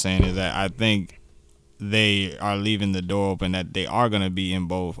what I'm saying is that I think they are leaving the door open that they are going to be in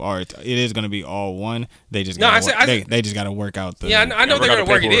both, or it is going to be all one. They just they just got to work out the. Yeah, I know they're going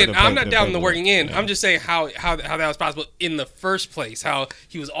to work it in. I'm not down the working in. Yeah. I'm just saying how that was possible in the first place. How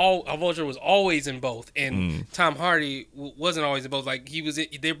Vulture was always in both, and Tom Hardy wasn't always in both. Like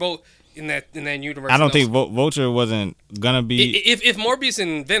they're both. In that universe, I don't think Vulture wasn't gonna be. If Morbius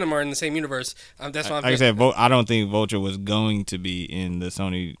and Venom are in the same universe, that's why. Like I said, I don't think Vulture was going to be in the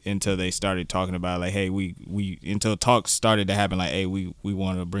Sony until they started talking about like, hey, we until talks started to happen like, hey, we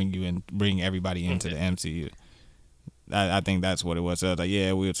want to bring everybody into the MCU. I think that's what it was. So I was like,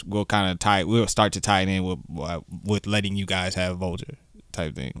 yeah, we'll start to tie it in with letting you guys have Vulture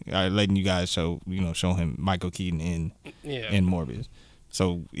type thing, letting you guys show him Michael Keaton in Morbius.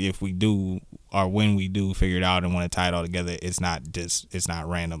 So if we do, or when we do figure it out and want to tie it all together, it's not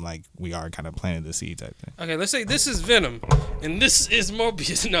random, like we are kind of planting the seed type thing. Okay, let's say this is Venom and this is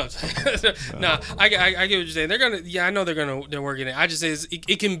Morbius. No, I get what you're saying. They're working it. I just say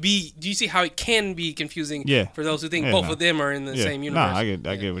it can be. Do you see how it can be confusing? Yeah. For those who think both of them are in the same universe. No,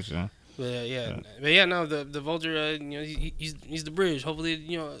 I get what you're saying. The Vulture, he's the bridge. Hopefully,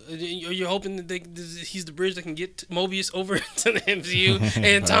 you're hoping that he's the bridge that can get Mobius over to the MCU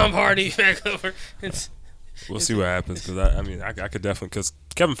and Tom Hardy back over. We'll see what happens because I could definitely because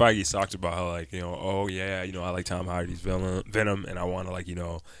Kevin Feige talked about how I like Tom Hardy's Venom and I want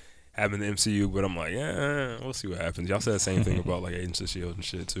to having the MCU, but I'm like, we'll see what happens. Y'all said the same thing about like Agents of S.H.I.E.L.D. and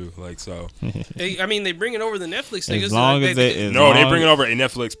shit too. Like so, they bring it over the Netflix thing. They bring it over a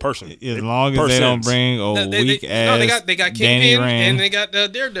Netflix person. As long as they don't bring weak ass. They got Danny Kingpin Rand. and they got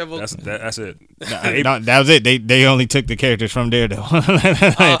Daredevil. That's it. That was it. They only took the characters from Daredevil.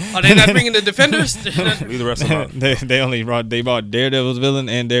 Are they not bringing the Defenders? Leave the rest of them out. They brought Daredevil's villain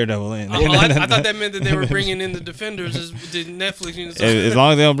and Daredevil in. I thought that meant that they were bringing in the Defenders as the Netflix. As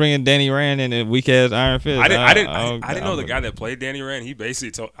long as they don't bring in Danny Rand and weak ass Iron Fist. I didn't know the guy that played Danny Rand. He basically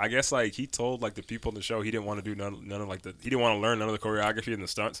told, I guess he told the people in the show he didn't want to do none of he didn't want to learn none of the choreography and the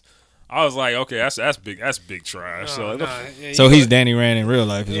stunts. I was like, okay, that's big trash. So he's Danny Rand in real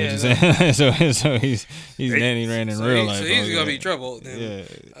life, is what you're saying. so he's Danny Rand in real life. So he's gonna be trouble. Then. Yeah.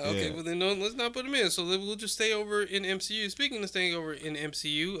 Okay, well then let's not put him in. So we'll just stay over in MCU. Speaking of staying over in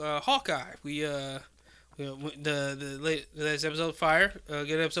MCU, Hawkeye. We the latest episode of Fire.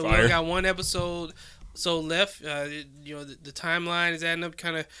 Good episode. We only got one episode left. The timeline is adding up.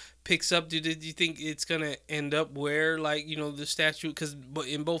 Kind of picks up. Do you think it's gonna end up where the statue? Because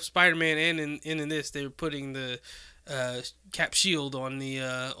in both Spider-Man and in this, they're putting the cap shield on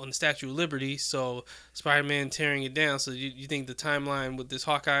the Statue of Liberty. So Spider-Man tearing it down. So you think the timeline with this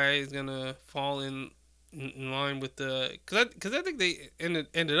Hawkeye is gonna fall in line with the because I think they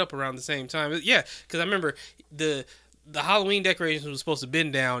ended up around the same time. Yeah, because I remember the Halloween decorations was supposed to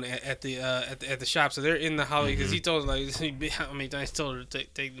bend down at the shop, so they're in the holiday because he told us how many times he told her to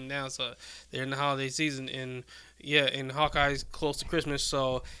take them down. So they're in the holiday season, and Hawkeye's close to Christmas,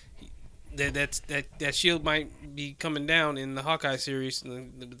 so that shield might be coming down in the Hawkeye series.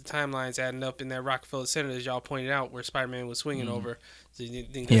 The timeline's adding up in that Rockefeller Center, as y'all pointed out, where Spider-Man was swinging over. So you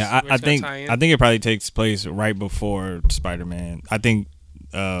think I think it probably takes place right before Spider-Man. I think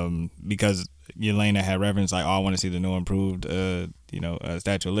because Yelena had referenced I want to see the new improved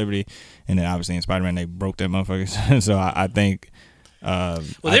Statue of Liberty, and then obviously in Spider-Man they broke that motherfucker. So I think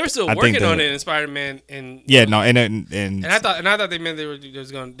they were still working on it in Spider-Man, and and I thought they meant they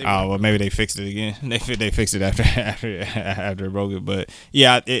was going. Well, maybe they fixed it again. They fixed it after it broke it, but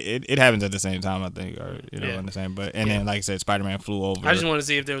yeah, it happens at the same time, I think, or in the same. But then, like I said, Spider-Man flew over. I just want to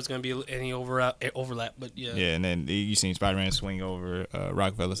see if there was going to be any overlap, but yeah. Yeah, and then you seen Spider-Man swing over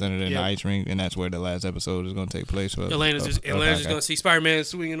Rockefeller Center in the ice rink, and that's where the last episode is going to take place. Atlanta's just going to see Spider-Man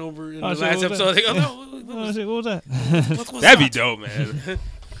swinging over in the last episode. They go, what was that? That'd be dope, man.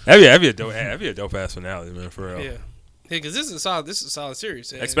 That'd be a dope ass finale, man, for real. Yeah, because this is a solid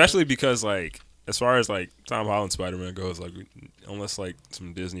series. Especially because, like, as far as like Tom Holland Spider-Man goes, like, unless like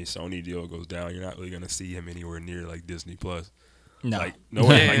some Disney Sony deal goes down, you're not really gonna see him anywhere near like Disney Plus. No, no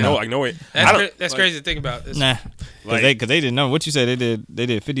way. No way. That's crazy to think about. Nah, because they didn't know what you said. They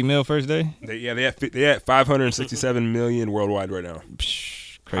did 50 mil first day. They had 567 million worldwide right now.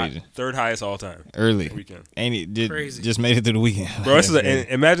 Crazy. Third highest all time. Early weekend. Ain't it just made it through the weekend. Bro,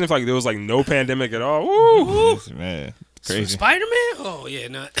 imagine if like there was like no pandemic at all. Woo! Man. Crazy. Spider-Man? Oh yeah,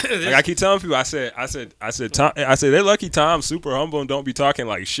 no. Like I keep telling people, I said, they're lucky Tom's super humble and don't be talking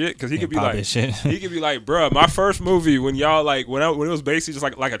like shit, because he could be like, bro, my first movie when y'all like when it was basically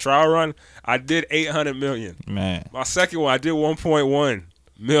just like a trial run, I did 800 million. Man, my second one I did 1.1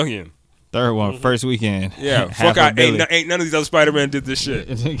 million. Third one, first weekend. Yeah, fuck out. Ain't none of these other Spider-Man did this shit.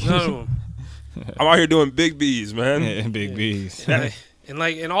 None of them. I'm out here doing big B's, man. Yeah, big B's.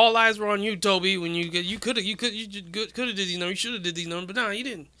 And all eyes were on you, Toby. When you could have did these numbers, you should have did these numbers, but nah, you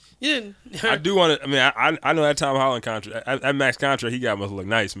didn't. I do want to. I mean, I know that Tom Holland contract, that Max contract, must look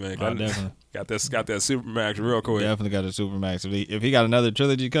nice, man. Definitely got that Supermax real quick. Definitely got a Supermax. If he got another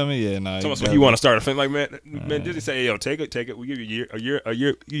trilogy coming, yeah, nah. So he want to start a film, like man, Disney say, yo, take it. We give you a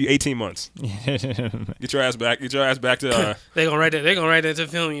year, 18 months. Get your ass back to. They're gonna write that into the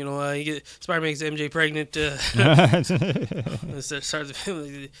film. You get Spider-Man makes MJ pregnant. Start the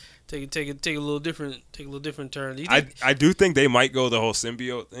film. Take a little different turn. I do think they might go the whole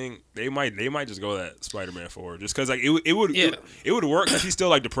symbiote thing. They might just go that Spider-Man forward, just because like it would work, because he's still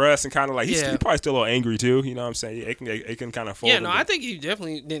like depressed and kind of like he's probably still a little angry too. You know what I'm saying? It can kind of fold. Yeah, no, I think he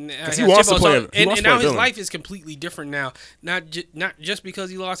definitely didn't. He wants to play. And now his life is completely different now. Not just because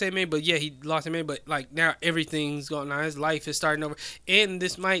he lost Aunt May, but yeah, he lost Aunt May, but like now everything's gone. Now his life is starting over, and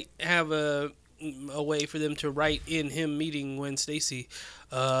this might have a way for them to write in him meeting Gwen Stacy.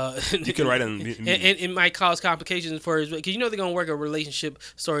 You can write in, and it might cause complications for his, because they're gonna work a relationship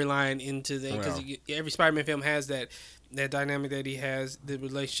storyline into that, because every Spider-Man film has that dynamic that he has, the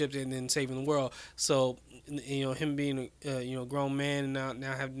relationships and then saving the world. So him being a grown man and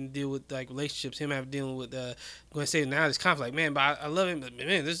now having to deal with like relationships, him having to deal with Gwen Stacy, now this conflict, man. But I love him, but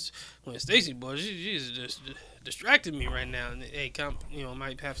man, this Gwen Stacy boy, she's just distracted me right now, and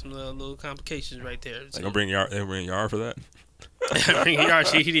might have some little complications right there. So. They gonna bring Yara for that.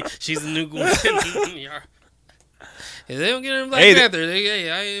 She's the new Gwen. If they don't get her in Black Panther,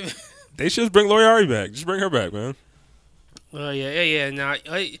 they should just bring Lori back. Just bring her back, man. But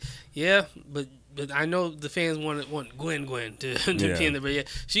I know the fans want Gwen to be in there. But yeah,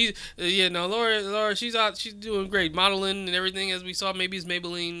 she's Laura, she's out. She's doing great, modeling and everything, as we saw. Maybe it's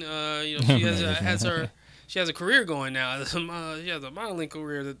Maybelline. She has a career going now. She has a modeling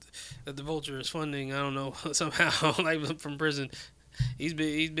career that the Vulture is funding. I don't know, somehow, like from prison. He's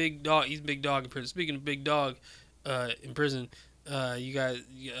big dog. He's big dog in prison. Speaking of big dog, in prison, you guys,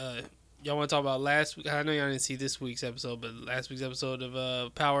 y'all want to talk about last week? I know y'all didn't see this week's episode, but last week's episode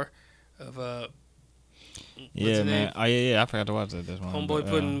of Power of. Yeah, man. Oh yeah. I forgot to watch that. This one. Homeboy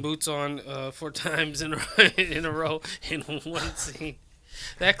putting boots on 4 times in a row in one scene.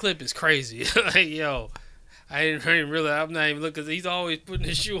 That clip is crazy. Like, yo. I didn't even realize. I'm not even looking, because he's always putting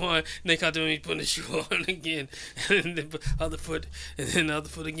his shoe on. And they cut to him, he's putting his shoe on again. And then other foot, and then the other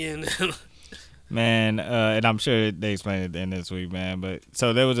foot again. Man, and I'm sure they explained it in this week, man. But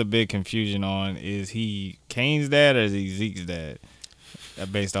so there was a big confusion on, is he Kane's dad or is he Zeke's dad?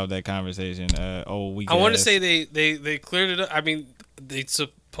 Based off that conversation. I want to say they cleared it up. I mean, they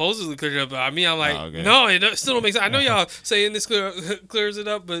supposedly cleared it up. But I mean, I'm like, no, it still don't make sense. I know y'all saying this clears it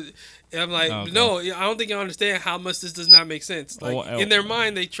up, but I'm like, no, I don't think you understand how much this does not make sense. Like in their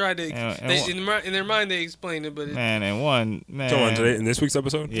mind, they try to. In their mind, they explain it, but today in this week's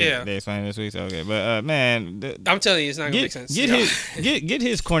episode, they explained this week's. Okay, but man, I'm telling you, it's not gonna make sense. Get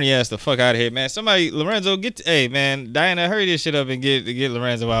his corny ass the fuck out of here, man. Somebody, Lorenzo, hey man, Diana, hurry this shit up and get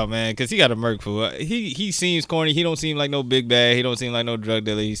Lorenzo out, man, because he got a merc fool. He seems corny. He don't seem like no big bag. He don't seem like no drug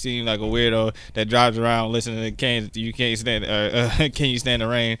dealer. He seems like a weirdo that drives around listening to Can You Stand the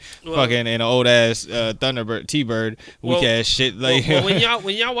Rain. Well, fucking in an old ass Thunderbird T-Bird weak ass shit. Like when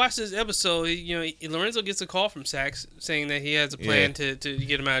y'all watch this episode, Lorenzo gets a call from Sax saying that he has a plan to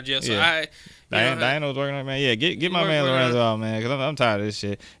get him out of jail. So Diana was working on it, man. Yeah, get my man Lorenzo out, man, because I'm tired of this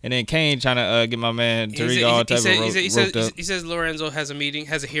shit. And then Kane trying to get my man Tariq all type of roped up. He says Lorenzo has a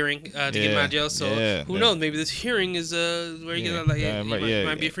hearing to get him out of jail. So who knows? Maybe this hearing is where he gets out. Like, he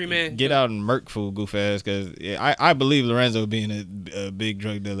might be a free man. Get out and murk fool goof ass, because I believe Lorenzo being a big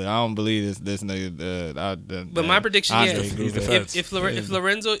drug dealer. I don't believe this nigga. But my prediction, if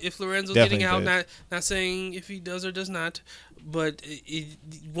Lorenzo getting out, not saying if he does or does not. But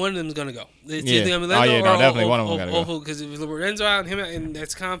one of them is gonna go. It's either gonna be Lorenzo definitely one of them gotta go. Because if Lorenzo out and him out, and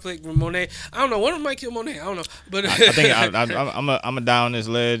that's conflict with Monet, I don't know. One of them might kill Monet. I don't know. But I think I'm a down this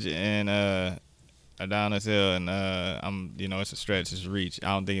ledge and down this hill, and I'm it's a stretch, it's a reach. I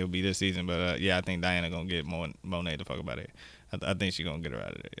don't think it'll be this season, but I think Diana gonna get Monet the fuck about it. I think she's gonna get her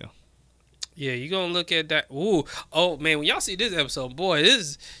out of there. Yo. Yeah, you gonna look at that. Ooh, oh man, when y'all see this episode, boy,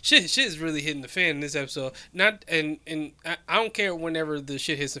 this shit is really hitting the fan in this episode. Not and I don't care whenever the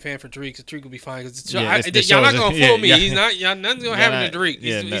shit hits the fan for Tariq, because Tariq will be fine. Because y'all not gonna fool me. He's not. Y'all nothing's gonna happen to Tariq.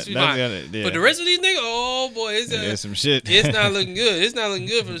 He's fine. But the rest of these niggas, oh boy, there's some shit. It's not looking good. It's not looking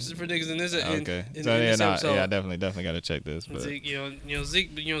good for niggas in this. Okay. In this episode. I definitely gotta check this. But.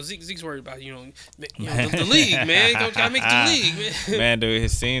 Zeke's worried about the league, man. Gotta make the league, man. Man, dude,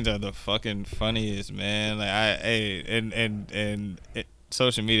 his scenes are the fucking funniest, man. Like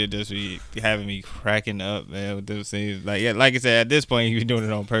social media just be having me cracking up, man, with those scenes. Like I said, at this point he be doing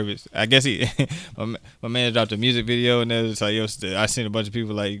it on purpose. I guess my man dropped a music video, and it was like, I seen a bunch of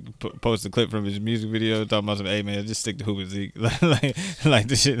people like post a clip from his music video talking about some, hey man, just stick to Hooper Zeke. like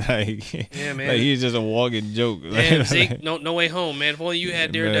this shit, like yeah, man. Like he's just a walking joke. Damn, Zeke, no way home, man. If only you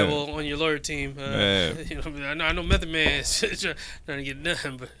had Daredevil on your lawyer team. I know Method Man is trying to get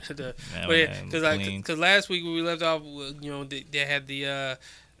done, because last week when we left off, they had the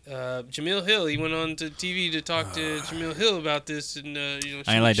Jamil Hill. He went on to TV to talk to Jamil Hill about this, and I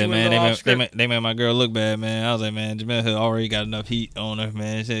ain't like that, man. They made my girl look bad, man. I was like, man, Jamil Hill already got enough heat on her,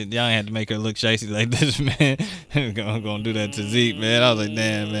 man. Y'all ain't had to make her look shicey like this, man. gonna do that to Zeke, man. I was like,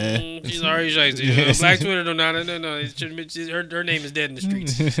 damn, man. She's already shicey. Black Twitter, no. Her name is dead in the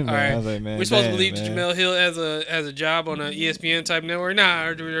streets. All right, like, man, we're supposed to believe Jamil Hill as a job on an ESPN type network. Nah,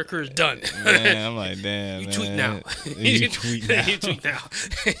 her career's done. Man, I'm like, damn, you tweet now. You tweet now. You tweet now.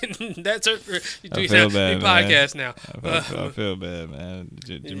 That's her. I feel bad, podcast now. I feel bad, man.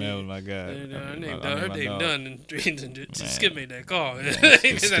 Jamel was my guy. Her name done, and Skip made that call.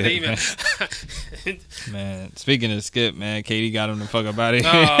 Man, speaking of Skip, man, Katie got him the fuck up out of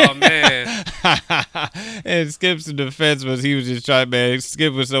here. Oh man. And Skip's defense was he was just trying, man.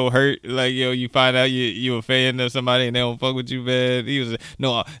 Skip was so hurt, like you find out you a fan of somebody and they don't fuck with you, man. He was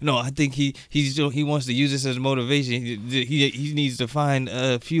no. I think he wants to use this as motivation. He needs to find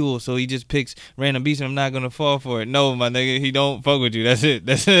fuel, so he just picks random beats and I'm not gonna fall for it. No, my nigga, he don't fuck with you. That's it.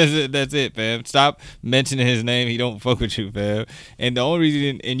 That's it, fam. Stop mentioning his name. He don't fuck with you, fam. And the only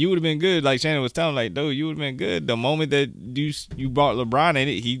reason, and you would have been good, like Shannon was telling, like, dude, you would have been good. The moment that you brought LeBron in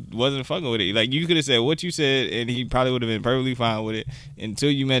it, he wasn't fucking with it. Like, you could have said what you said, and he probably would have been perfectly fine with it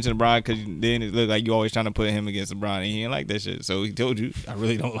until you mentioned LeBron, because then it looked like you always trying to put him against LeBron, and he didn't like that shit. So he told you, I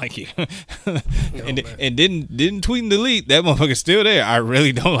really don't like you. and didn't tweet and delete. That motherfucker's still there. I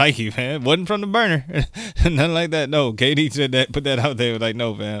really don't like you, man. Wasn't from the burner. Nothing like that. No, KD said that, put that out there. Was like,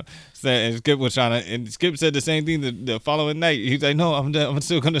 no, fam. And Skip was trying to, and Skip said the same thing the following night. He's like, no, I'm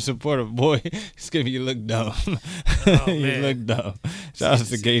still gonna support him. Boy, Skip, you look dumb. You look dumb. Shout out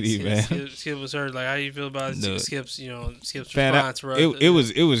to KD, man. Skip was hurt. Like, how you feel about Skip's man, response? It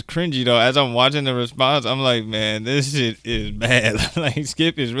was cringy though. As I'm watching the response, I'm like, man, this shit is bad. Like,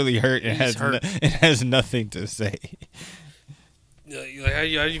 Skip is really hurt and has nothing to say. Like, how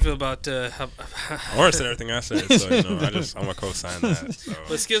do you feel about? Lawrence said everything I said, so I'm gonna co-sign that. So.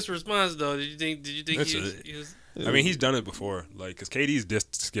 But Skip's response though, did you think he was? I mean, he's done it before, like, because KD's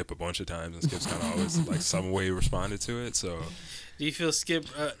dissed Skip a bunch of times, and Skip's kind of always like some way responded to it. So, do you feel Skip?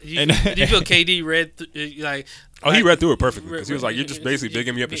 Do you feel KD read like? Oh, he read through it perfectly, because he was like, "You're just basically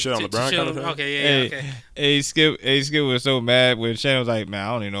bigging me up and shit on LeBron kind of thing." Okay, okay. Hey, Skip was so mad when Shannon was like, "Man,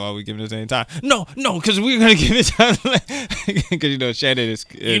 I don't even know why we giving this any time." No, because we're gonna give it time, because Shannon is.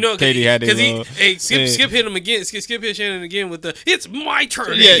 Katie had it. Skip hit him again. Skip hit Shannon again with the "It's my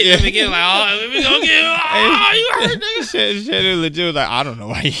turn." Hit him again, like, "Oh, we gonna get you hurt, nigga." Shannon legit was like, "I don't know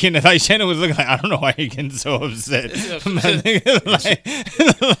why you getting." Like, Shannon was looking like, "I don't know why you getting so upset." My nigga,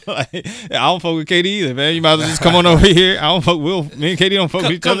 I don't fuck with KD either, man. You might as well just come on over here. I don't fuck with me and KD don't fuck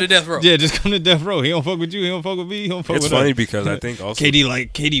with each other. Come to death row. Yeah, just come to death row. He don't fuck with you. He don't fuck with me. He don't fuck It's with funny us. because I think also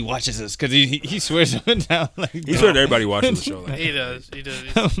KD watches us because he swears up and down like he swears everybody watches the show. Like, He does.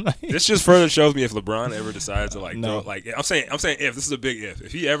 this just further shows me if LeBron ever decides to like No. throw, like I'm saying if this is a big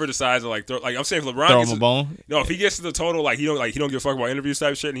if he ever decides to like throw, like I'm saying if LeBron throw gets him a bone. no, if he gets to the total like he don't give a fuck about interviews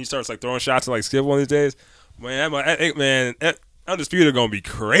type shit and he starts like throwing shots at like Skip one of these days, man, Undisputed gonna be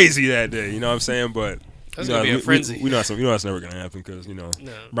crazy that day. You know what I'm saying? But That's gonna be a frenzy. We know that's never gonna happen because No.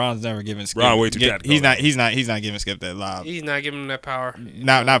 Bron's never giving Skip. Bron way too tactical. He's not giving Skip that lob. He's not giving him that power.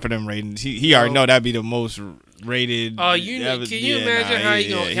 Not for them ratings. He already know that'd be the most rated. Oh, can you imagine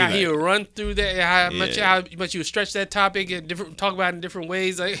how he would run through that? How much you would stretch that topic and talk about it in different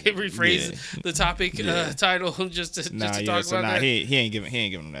ways, like rephrase the topic title just to talk about that. He ain't giving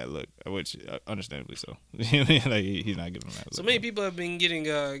him that look, which understandably so. Like he's not giving him that look. So many people have been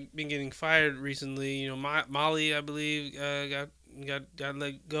getting fired recently. You know, Molly, I believe, got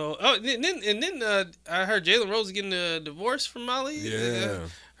let go. Oh, and then I heard Jalen Rose is getting a divorce from Molly. Yeah.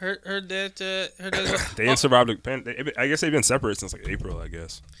 Heard that. They didn't survive the pandemic. I guess they've been separate since like April. I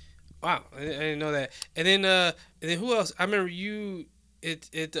guess. Wow, I didn't know that. And then who else? I remember you. You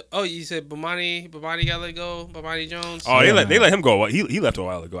said Bomani got let go. Bomani Jones. Oh, they let him go. He left a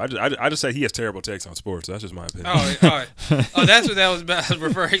while ago. I just said he has terrible takes on sports. That's just my opinion. Oh, that's what that was about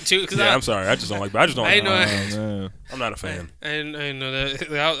referring to. Yeah, I'm sorry. I just don't like. I'm not a fan. I didn't know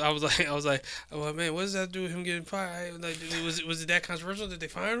that. I was like, oh man, what does that do with him getting fired? Like, was it that controversial that they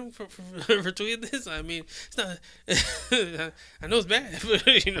fired him for tweeting this? I mean, it's not. I know it's bad,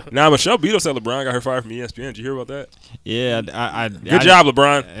 but you know. Nah, Michelle Beadle said LeBron got her fired from ESPN. Did you hear about that? Yeah, Good job,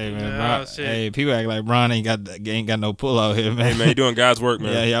 LeBron. Hey man, people act like Bron ain't got no pull out here, man. Hey man, you doing God's work,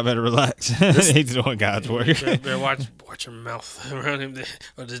 man. Yeah, y'all better relax. He's doing God's work. Better watch your mouth around him.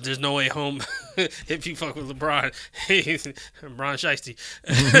 Or there's no way home if you fuck with LeBron. Bron Shiesty.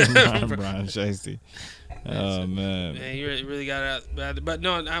 Bron Shiesty. Oh man. Man, you really got out. But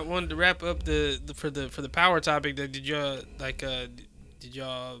no, I wanted to wrap up for the power topic. That did y'all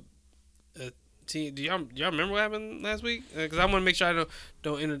do y'all remember what happened last week? Because I want to make sure I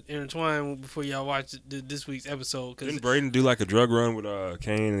don't intertwine before y'all watch this week's episode. Didn't Braden do like a drug run with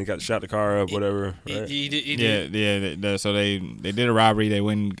Kane and he got shot the car up, whatever? Right? He did. Yeah. So they did a robbery. They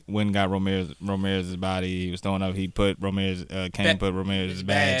went and got Ramirez's body. He was throwing up. He put Kane put Ramirez's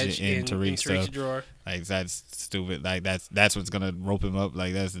badge in Tariq's stuff. drawer. Like that's stupid. Like that's what's gonna rope him up.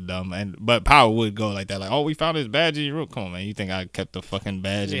 Like that's dumb. But Power would go like that. Like, oh, we found his badge in your room. Come on, man. You think I kept the fucking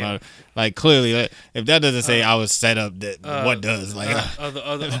badge? Yeah. Like clearly, if that doesn't say I was set up, that what does? Like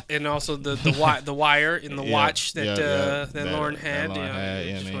and also the wire in the watch that Lauren had.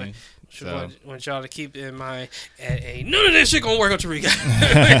 Want y'all to keep in mind, none of that shit gonna work on Tariq.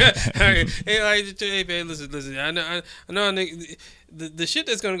 Hey, man, listen. I know, the shit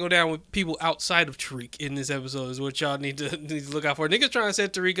that's gonna go down with people outside of Tariq in this episode is what y'all need to look out for. Niggas trying to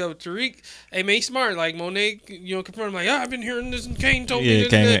set Tariq up. Tariq, hey man, he's smart. Like Monet, confirmed him. Like, I've been hearing this, and Kane told me.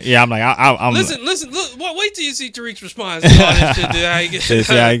 Yeah, I'm like, I'm listen. Look, wait till you see Tariq's response to all this shit. Get this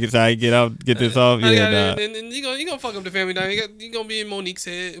off. Yeah, and you gonna fuck up the family. Now you gonna be in Monet's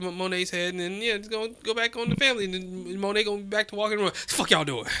head, and then it's gonna go back on the family, and then Monet gonna be back to walking around. Fuck y'all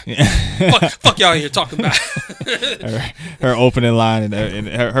doing? fuck y'all here talking about. her opening line and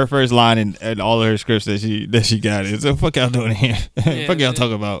her first line in all of her scripts that she got is, so fuck y'all doing here. Fuck y'all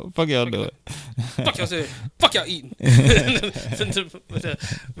talking about. Fuck y'all doing. Fuck y'all saying. Fuck y'all eating. But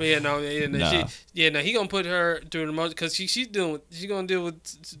he gonna put her through the most because she's gonna deal with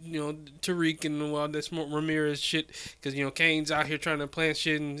Tariq and all this Ramirez shit because Kane's out here trying to plant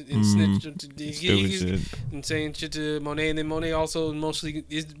shit and snitch and saying shit to Monet, and then Monet also mostly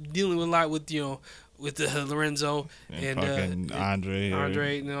is dealing with a lot with Lorenzo and Andre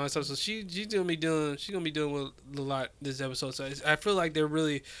and all that stuff. So she's gonna be dealing with a lot this episode. So I feel like they're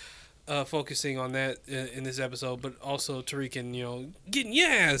really focusing on that in this episode, but also Tariq and getting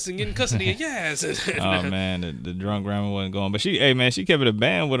Yaz and getting custody of Yaz. Oh man, the drunk grandma wasn't going, but she kept it a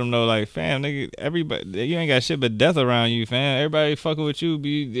band with him though. Like, fam, nigga, everybody, you ain't got shit but death around you, fam. Everybody fucking with you,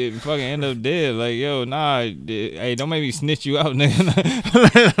 be fucking end up dead. Like, yo, nah, hey, don't make me snitch you out,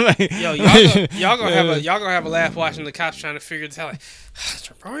 nigga. Like, yo, y'all gonna have a laugh watching the cops trying to figure this out.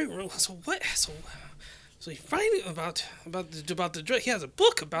 Like, so what? So he's fighting about the drug. He has a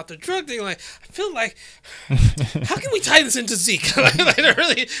book about the drug thing. Like, I feel like, how can we tie this into Zeke? like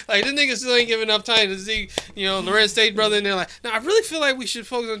really, like this nigga still ain't giving enough time to Zeke. Lorenz State brother, and they're like, no, I really feel like we should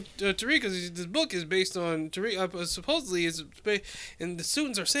focus on Tariq because this book is based on Tariq. Supposedly, and the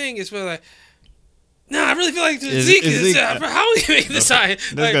students are saying it's like. No, I really feel like Zeke is. How he make this side?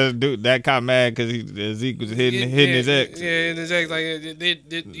 This guy dude that caught mad because Zeke was hitting his ex. Yeah, and his ex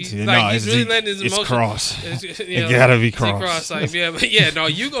he's really letting his emotions. It's Cross. It gotta be Cross. Cross. Like, no,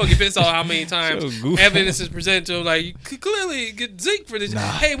 you gonna get pissed off how many times evidence is presented to him. Like, you could clearly get Zeke for this.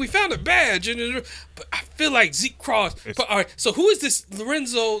 Hey, we found a badge, but I feel like Zeke Cross. But all right, so who is this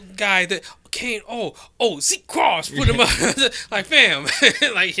Lorenzo guy that? Kane, Zeke Cross put him up. Like, fam,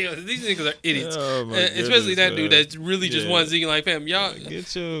 like, these niggas are idiots. Especially that dude that really just wants Zeke. Like, fam, y'all.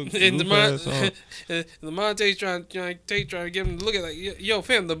 Get your and Lamonte's trying to get him to look at like, yo,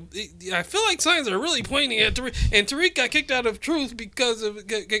 fam. I feel like signs are really pointing at Tariq, and Tariq got kicked out of Truth because of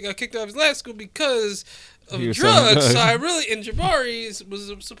got kicked out of his last school because of drugs. So I really, and Jabari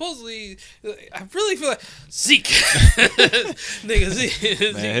was supposedly, I really feel like Zeke. Nigga,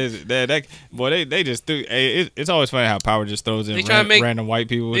 Zeke. Man, they just threw. It's always funny how Power just throws in random white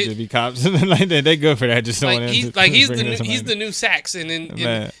people to be cops. Like they good for that. Just throwing he's the new Sax,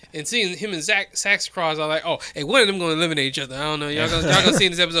 and seeing him and Sax Cross, I'm like, hey, one of them going to eliminate each other. I don't know, y'all gonna see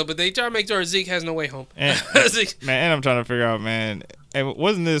in this episode, but they try to make sure Zeke has no way home. And I'm trying to figure out, man. Hey,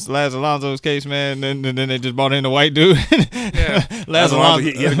 wasn't this Laz Alonso's case, man? Then they just brought in the white dude. Yeah, Laz Alonso.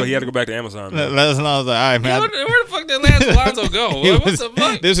 He had to go back to Amazon. Laz Alonso's like, all right, man. Where the fuck did Laz Alonso go? What the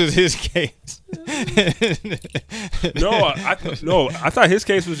fuck? This was his case. I thought his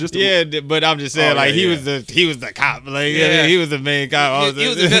case was just but I'm just saying, he was the cop, like he was the main cop. He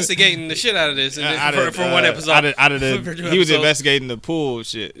was investigating the shit out of this for one episode. He was investigating the pool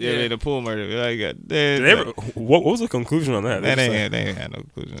shit, the pool murder. What was the conclusion on that? They ain't had no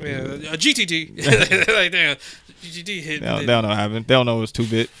conclusion. Yeah, GTT. Like, damn, GTT hit. They don't know what happened. They don't know it was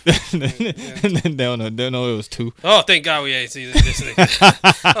 2-bit. They don't know it was 2. Oh, thank God we ain't seen this thing.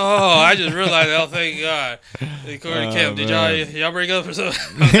 I just realized. Oh, thank God. According to Kim, did y'all break up or something?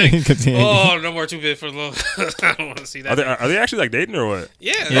 No more 2-bit for low. I don't want to see that. Are they actually like dating or what?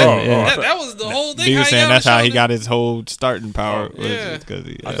 Yeah. That was the whole thing. He was saying that's how he got his whole starting power.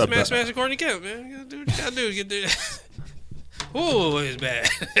 Smash Courtney Kemp, man. You gotta do. Get there. Ooh, it's bad.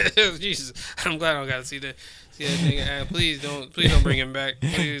 Jesus, I'm glad I don't gotta see that. See that nigga. Please don't bring him back.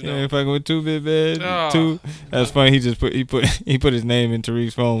 Please don't. Fucking with 2-bit, man. 2. That's funny. He just put his name in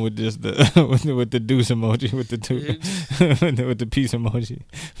Tariq's phone with just the with the deuce emoji with the 2 with the peace emoji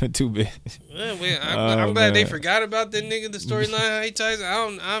for 2-bit. I'm glad they forgot about that nigga. The storyline. He ties.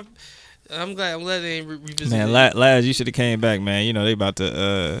 I'm glad they ain't revisited. Man, Laz, you should have came back, man. You know they about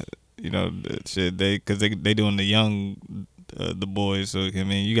to shit because they doing the young. The boys, so I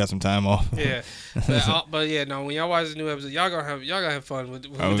mean, you got some time off. Yeah, but yeah, no. When y'all watch the new episode, y'all gonna have fun with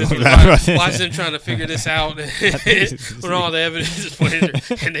this. Watch them trying to figure this out when all the evidence is pointed,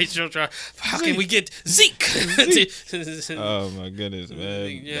 and they still try. How can we get Zeke? Oh my goodness,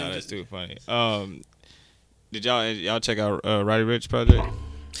 man! Yeah, that's too funny. Did y'all check out Roddy Ricch project?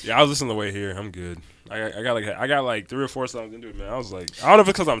 Yeah, I was listening on the way here. I'm good. I got like 3 or 4 songs into it, man. I was like, I don't know if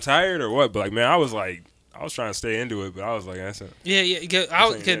it's because I'm tired or what, but like, man, I was trying to stay into it, but I was like, that's it. Yeah.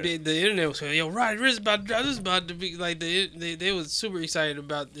 The internet was saying, yo, Roddy Ricch is about to be like they was super excited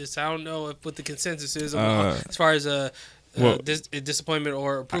about this. I don't know what the consensus is as far as disappointment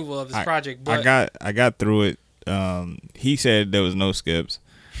or approval of this project. But I got through it. He said there was no skips.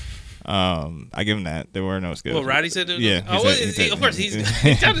 I give him that. There were no skips. Well, Roddy said there was no. Of course, he's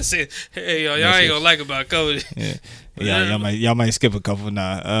trying to say, hey, y'all ain't gonna like about Cody. Y'all might skip a couple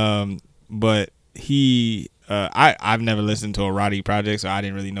now. But I've never listened to a Roddy project, so I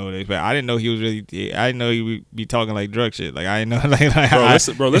didn't really know what to expect. I didn't know he would be talking like drug shit. Like I didn't know.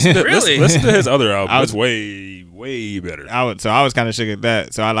 Listen to his other album. It's way better. I was kind of shook at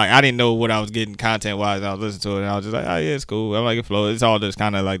that. So I didn't know what I was getting content wise. I was listening to it, and I was just like, oh yeah, it's cool. I'm like, it flows. It's all just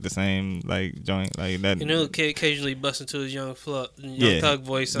kind of like the same like joint like that. You know, occasionally bust into his young thug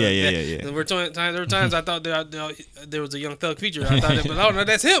voice. Yeah. There were times I thought there was a Young Thug feature. I thought, but no,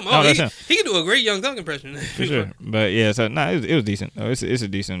 that's him. He can do a great Young Thug impression. For sure. But yeah, so it was decent. It's a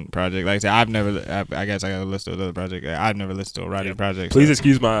decent project. Like I said, I guess I got to listen to another project. I've never listened to a Roddy project. Please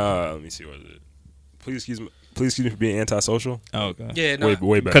excuse my. Let me see what is it. Please excuse me for being antisocial. Oh, okay. Yeah, no,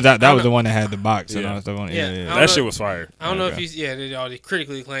 way better. Because that was the one that had the box and all that stuff on it. Yeah. That shit was fire. I don't know if they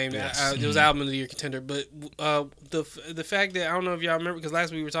critically acclaimed. It was album of the year contender, but the fact that I don't know if y'all remember because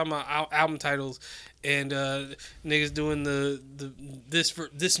last week we were talking about album titles and niggas doing the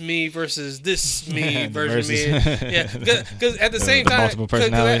this me versus this me version me. Yeah, because at the same time,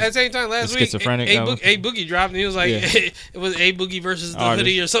 last week A Boogie dropped and he was like, it was A Boogie versus the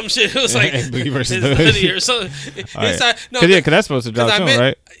hoodie or some shit. It was like A Boogie versus the hoodie or something. Because that's supposed to drop soon,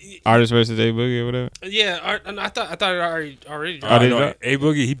 right? Artist versus A Boogie or whatever. Yeah, I thought it already dropped. No, A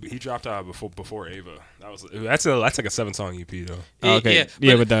Boogie he dropped out before Ava. That's like a 7-song EP though. Oh, okay,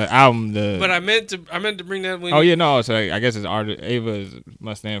 yeah, but the album But I meant to bring that. When yeah, no. So I guess it's artist. Ava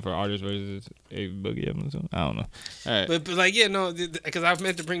must stand for Artist versus A Boogie. I don't know. All right. But like because I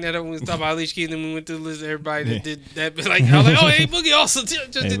meant to bring that up when we was talking about Alicia Keys, and then we went through the list of everybody that did that. But like I was like, oh, A Boogie also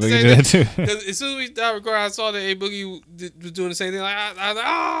just did the same thing. Because as soon as we started recording, I saw that A Boogie was doing the same thing. Like I was like,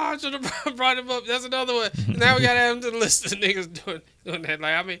 I should have brought him up. That's another one. Now we gotta add him to the list of niggas doing that.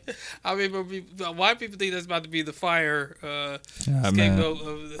 Like I mean, why people think that's about to be the fire scapegoat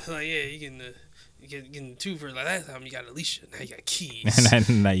of like you can 2 for like that time you got Alicia, now you got Keys.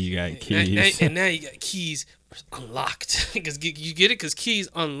 Now you got Keys. And now you got Keys unlocked because you get it because Keys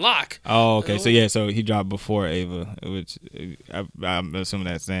unlock. Oh, okay. So he dropped before Ava, which I'm assuming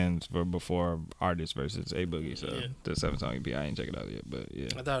that stands for before Artist versus A Boogie. So the 7-song EP, I ain't check it out yet, but yeah.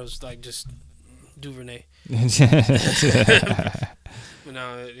 I thought it was like just Duvernay. But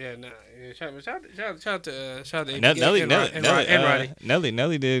no, yeah, no. Shout out to Nelly.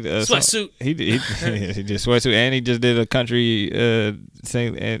 Nelly did Sweatsuit. He did Sweatsuit, and he just did a country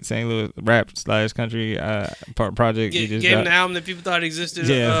St. Louis rap / country project. He just gave him the album that people thought existed.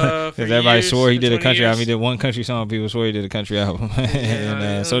 Yeah, because everybody swore he did a country album. He did one country song. People swore he did a country album,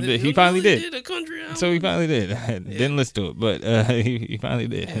 and so he finally did. Did a country album. So he finally did. Didn't listen to it, but he finally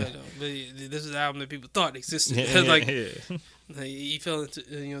did. Yeah, no, but this is the album that people thought existed. Like he fell into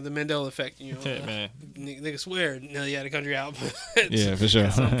the Mandela effect. Nigga swear Nelly had a country album. Yeah, for sure.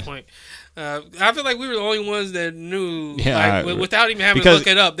 At some point, I feel like we were the only ones that knew, without even having to look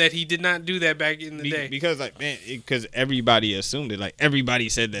it up, that he did not do that back in the day. Because everybody assumed it. Like everybody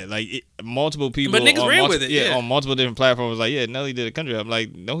said that. Like multiple people. But niggas ran with it. Yeah, on multiple different platforms. Like Nelly did a country album.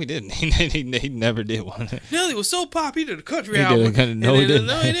 Like no, he didn't. He never did one. Nelly was so pop. He did a country album. He didn't. No, he didn't.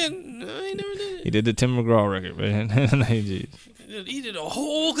 No, he never did it. He did the Tim McGraw record, man. He did a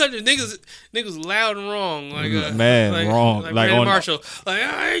whole country. Niggas loud and wrong. Wrong. Like Brandon Marshall. Like,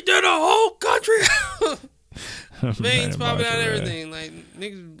 I did a whole country. Veins popping out and everything. Like,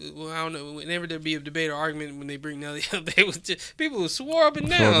 niggas, well, I don't know. Whenever there be a debate or argument when they bring Nelly up, people swore up and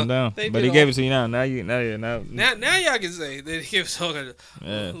down. But he gave it to you now. Now y'all can say that he gave us all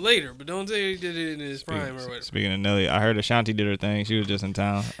later, but don't say he did it in his prime or whatever. Speaking of Nelly, I heard Ashanti did her thing. She was just in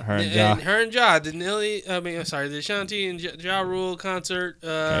town. Her and Ja. The Ashanti and Ja Rule concert.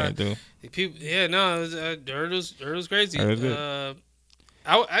 It was crazy. It was good.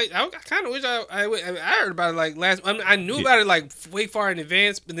 I kind of wish I heard about it like last. I knew about it like way far in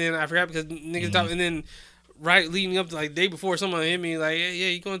advance, but then I forgot because niggas talk. And then leading up to like the day before, someone hit me like, "Yeah,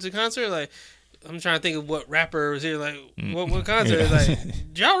 you going to the concert?" Like, I'm trying to think of what rapper was here. Like, what concert? Like,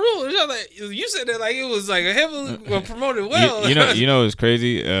 Ja Rule. Like, you said that like it was like a heavily promoted well. You know what's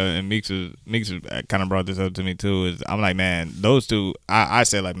crazy? And Meeks kind of brought this up to me too. Is I'm like, man, those two. I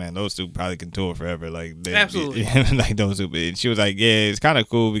said like, man, those two probably can tour forever. Like, absolutely. Like those two. And she was like, yeah, it's kind of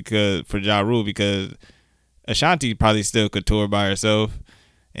cool for Ja Rule because Ashanti probably still could tour by herself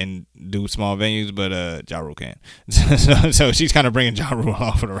and do small venues, but Ja Rule can't. So she's kind of bringing Ja Rule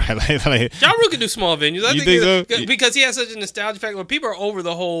off for the ride. Like, Ja Rule can do small venues. I think so? Because he has such a nostalgia factor. When people are over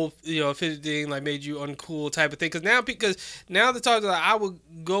the whole 50 thing, like made you uncool type of thing. Because now the talk like I would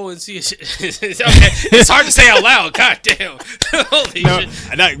go and see it. It's hard to say out loud. God damn. Holy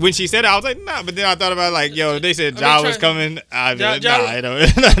shit. When she said it, I was like, nah. But then I thought about like, they said Ja was coming. I don't.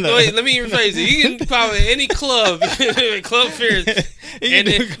 Wait, let me rephrase it. You can probably any club, club fairs, and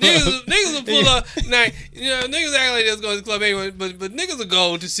niggas will pull up. Now, niggas act like they're going to the club anyway, but niggas will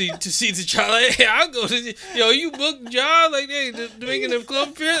go to see the child. Like, hey, I'll go to see. You booked job like they making them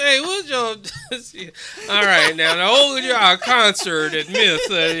club fairs. Hey, what's your? All right, now the whole y'all concert at Myth.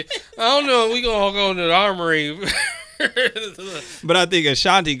 I don't know. We gonna go to the Armory. But I think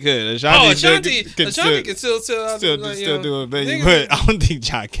Ashanti could. Ashanti can still do a venue, but I don't think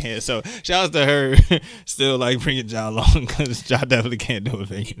Ja can. So shout out to her, still like bringing Ja along because Ja definitely can't do a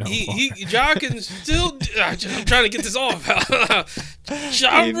venue no more. Ja can still. I'm trying to get this off. Ja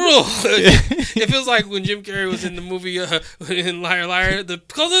Rule. It feels like when Jim Carrey was in the movie in Liar Liar. The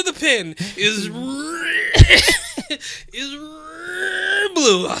color of the pen is blue.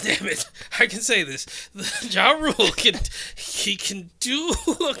 Oh damn it! I can say this. Ja Rule can do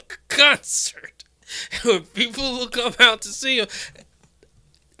a concert where people will come out to see him.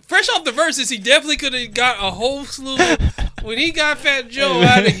 Fresh off the verses, he definitely could have got a whole slew. When he got Fat Joe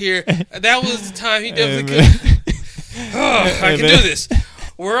out of here, that was the time he definitely could. I can do this.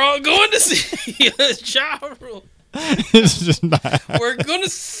 We're all going to see Ja Rule. It's just not. We're gonna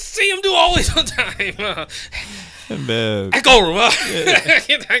see him do Always on Time. Man. Echo room.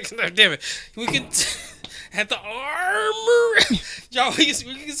 Damn it. We can at the armor. We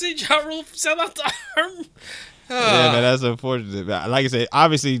can see Ja Rule sell out the armor. Yeah, man, that's unfortunate. Like I said,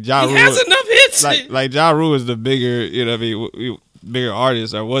 obviously Ja Rule. He has enough hits. Like Ja Rule is the bigger, you know what I mean, bigger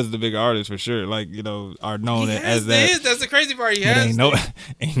artist, or was the bigger artist for sure. Like, you know, are known as that. That's the crazy part.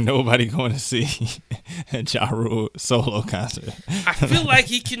 Ain't nobody going to see a Ja Rule solo concert. I feel like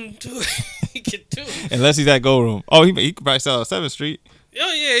he can do it. He can do it. Unless he's at Gold Room. Oh, he could probably sell out 7th Street.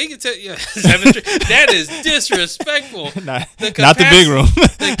 Oh yeah, he can tell. Yeah, 7th Street. That is disrespectful. not the big room.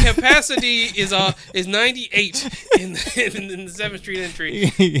 The capacity is 98 in the 7th Street entry.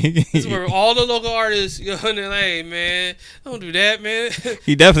 This is where all the local artists go in there. Hey man, don't do that, man.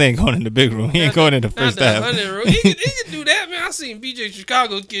 He definitely ain't going in the big room. He ain't going in the first half. He can do that, man. I seen BJ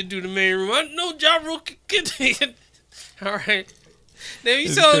Chicago's kid do the main room. I know Ja Rule can. All right. Now you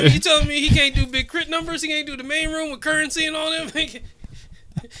telling me he can't do big crit numbers? He can't do the main room with Currency and all them?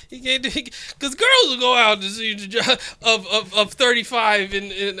 He can't do because girls will go out to see the of 35 in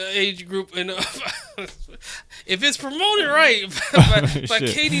the age group, and if it's promoted right by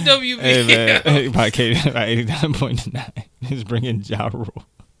KDWB, hey man, by 89.9, he's bringing Ja Rule.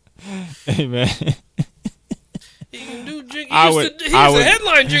 Hey man. He can do. He was a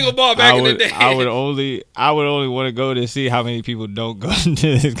headline Jingle Ball back in the day. I would only want to go to see how many people don't go to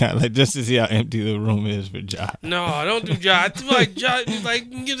this kind of, like, just to see how empty the room is for Ja. No, don't do Ja. I feel like Ja, like,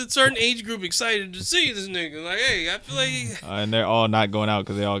 get a certain age group excited to see this nigga. Like, hey, I feel like. And they're all not going out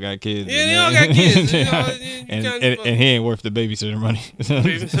because they all got kids. Yeah, they all got kids. and he ain't worth the babysitter money.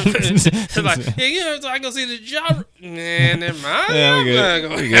 Like, yeah, you know, so I go see the Ja. Man, never mind.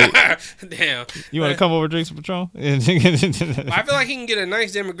 Yeah, we good. Damn. You want to come over and drink some Patron? I feel like he can get a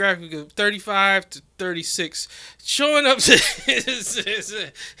nice demographic of 35 to 36 showing up to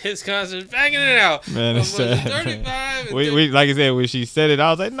his concert, banging it out. Man, it's sad. 35. We like I said, when she said it, I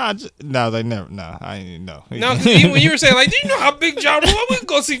was like, nah. I was like, never. Nah, I ain't know. No, because even when you were saying, like, do you know how big Ja Rule? I wouldn't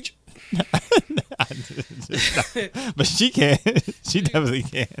go see. But she can. She definitely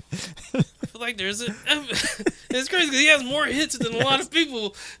can. I feel like there's it's crazy because he has more hits than a lot of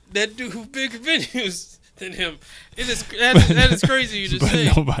people that do big venues than him. That is crazy to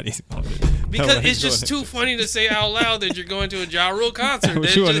say. Nobody's going to. Because it's just too funny to say out loud that you're going to a Ja Rule concert.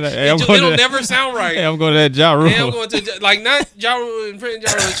 It'll never sound right. Hey, I'm going to that Ja Rule. Hey, I'm going to, like, not Ja Rule and Prince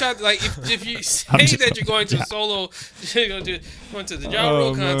Ja Rule. Like, if you say that you're going to a solo, you're going to the Ja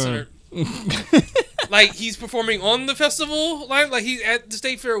Rule concert. Like, he's performing on the festival line, like he's at the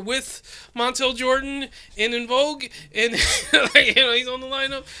State Fair with Montel Jordan and In Vogue, and like, you know, he's on the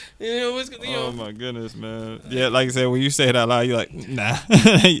lineup. Oh my goodness, man! Yeah, like I said, when you say it out loud, you're like, nah.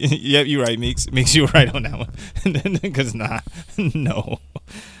 Yep, you're right, Meeks. Meeks, you were right on that one. Because no.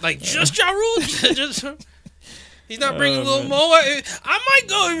 Like, just Ja Rule, just. He's not bringing Lil Mo out. I might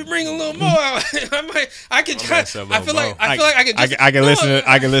go if you bring a Lil Mo out. I can try. I feel like I can. I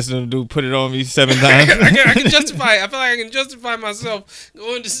can listen to him do "Put It On Me" 7 times. I can justify. I feel like I can justify myself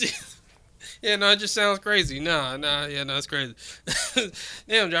going to see. Yeah, no, it just sounds crazy. Yeah, no, it's crazy.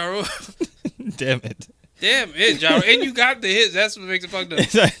 Damn, Ja Rule. Damn it. Damn it, Ja Rule. And you got the hits. That's what makes it fucked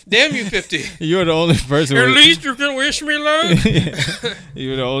up. Damn you, 50. You're the only person. At least you can wish me luck.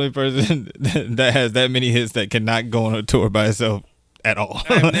 You're the only person that has that many hits that cannot go on a tour by itself at all.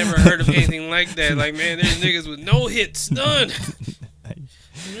 I've never heard of anything like that. Like, man, there's niggas with no hits, none.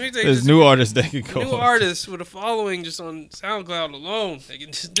 There's new artists that can go. New artists with a following just on SoundCloud alone. They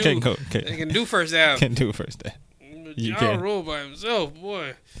can just do. They can do first half. Can do first half. Ja Rule by himself,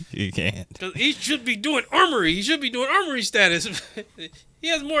 boy. You can't. Because he should be doing Armory. He should be doing Armory status. He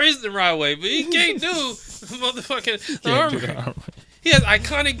has more hits than Rodway, but he can't do motherfucking Armory. He has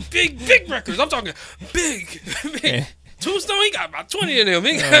iconic big records. I'm talking big. Yeah. Tombstone, he got about 20 of them.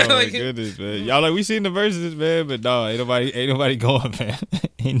 Oh my goodness, man! Y'all like we seen the verses, man, but no, ain't nobody going, man.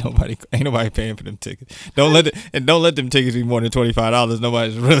 ain't nobody paying for them tickets. Don't let them tickets be more than $25.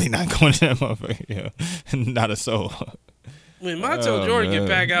 Nobody's really not going to that motherfucker. Not a soul. When Montel Jordan get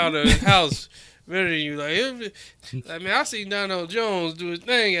back out of the house, better than you. I mean, I seen Donald Jones do his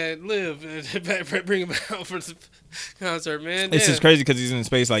thing at Live and bring him out for the concert, man. It's just crazy because he's in a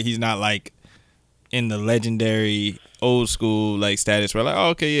space like he's not like in the legendary old school like status where like, oh,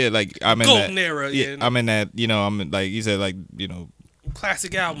 okay, yeah, like I'm in golden that era, yeah, I'm in that, you know, I'm in, like you said, like, you know,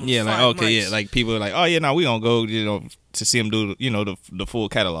 classic albums. Yeah, like okay, yeah, like people are like, oh yeah, no, we gonna go, you know, to see him do, you know, the full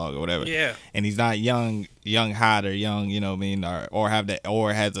catalog or whatever. Yeah. And he's not young hot or young, you know what I mean, or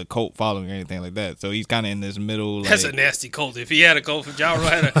has a cult following or anything like that. So he's kind of in this middle. That's like, a nasty cult. If he had a cult, if Ja Rule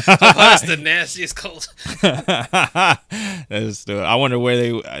had a cult, that's the nastiest cult. That's still, I wonder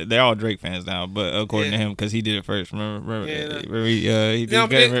where they're all Drake fans now, but according to him, because he did it first. Remember he did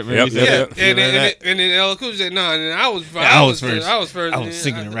it. And then LL Cool J said, no, and then I was first. I was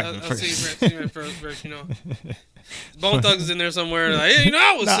singing and rapping first. You know. Bone Thugs is in there somewhere. Like, hey, you know,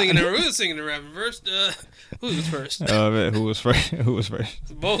 I was singing and we was singing and rapping first. Who was first? Man, who was first?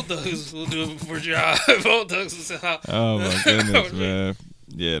 Bone Thugs will do it before Ja. Bone Thugs will say, oh my goodness, man.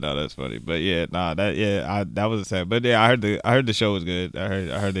 Yeah, no, that's funny. But yeah, that was sad. But yeah, I heard the show was good. I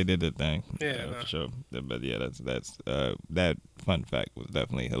heard they did the thing. Yeah, for sure. But yeah, that's that fun fact was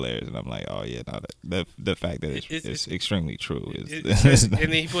definitely hilarious. And I'm like, oh yeah, no, the fact that it's extremely true is. And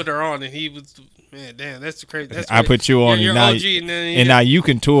then he put her on, and he was, man, damn, that's crazy. That's I put you on, you're and now, OG, and now you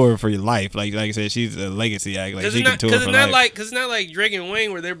can tour for your life. Like I said, she's a legacy act. Like she can tour for life. Because it's not like Drake and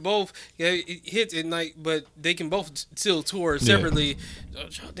Wayne where they're both hits and like, but they can both still tour separately. Oh,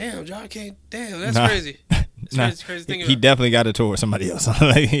 damn, John can't. Damn, that's crazy. That's crazy thing. He definitely got to tour with somebody else.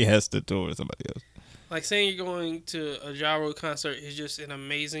 Like he has to tour with somebody else. Like saying you're going to a Ja Rule concert is just an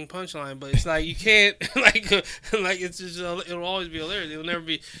amazing punchline, but it's like you can't like it's just it'll always be hilarious. It'll never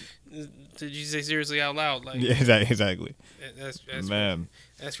be. Did you say seriously out loud? Like yeah, exactly. That's man.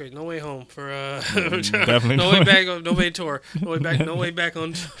 That's great. No way home for definitely no way back on, no way tour. No way back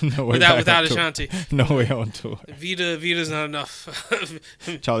on without Ashanti. No way on tour. Vita's not enough.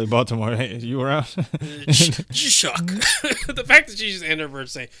 Charlie Baltimore, hey, you around? Chuck. The fact that she just ended her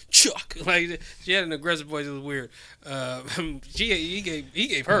verse saying Chuck, like she had an aggressive voice, it was weird. He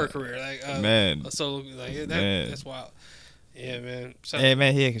gave her a career, like man. A solo, like that's wild. Yeah, man. Hey,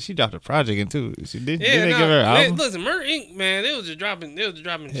 man, yeah, because she dropped a project in too. She did. Yeah, did they give her an album? Listen, Murder Inc., man, they was just dropping. Yeah,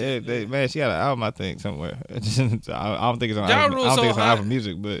 man, she got an album, I think, somewhere. I don't think it's on. I don't think it's on Apple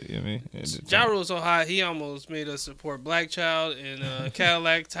Music, but you know what I mean, Ja Rule's so hot, he almost made us support Black Child and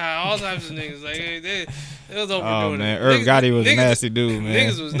Cadillac Ty, all types of niggas. Like they was overdoing it. Oh man, Irv Gotti was a nasty dude, man.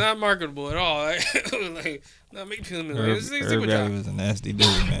 Niggas was not marketable at all. Like, not making people Irv Gotti was a nasty dude,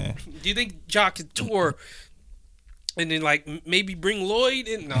 man. Do you think Ja could tour? And then, like, maybe bring Lloyd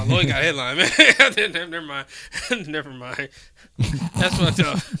in. No, Lloyd got a headline, man. Never mind. Never mind. That's fucked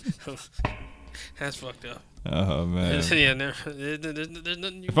up. That's fucked up. Oh, man. Yeah, there's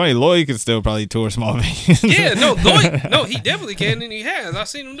nothing. Funny, Lloyd could still probably tour small venues. Yeah, no, Lloyd. No, he definitely can, and he has. I've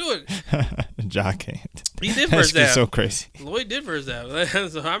seen him do it. Ja can't. He did verse that. That's so crazy. Lloyd did verse that.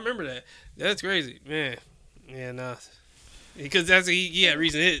 So I remember that. That's crazy, man. Yeah, nah. Because that's he had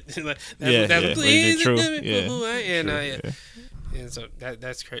reason to hit. Like, that's please true. Yeah, so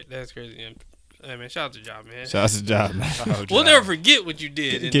that's crazy. That's crazy. Yeah. Hey man, shout out to Ja, man. Shout out to Ja, man. We'll never forget what you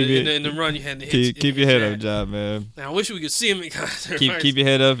did in the run you had to hit. Keep your head up, Ja, man. Now, I wish we could see him in concert. Keep your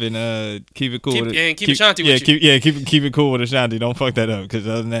head up and keep it cool. Keep Ashanti with you. Keep it cool with Ashanti. Don't fuck that up, because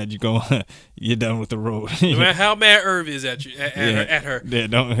other than that, you're done with the road. No matter how mad Irv is at you, at her. Yeah,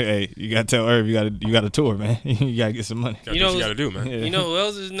 don't. Hey, you gotta tell Irv you gotta tour, man. You gotta get some money. You know what you gotta do, man. Yeah. You know who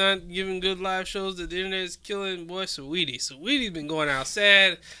else is not giving good live shows that the internet is killing? Boy, Saweetie. Saweetie's been going out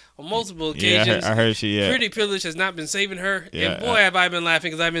sad on multiple occasions. Yeah, I heard she. Pretty Privilege has not been saving her. Yeah, and boy, have I been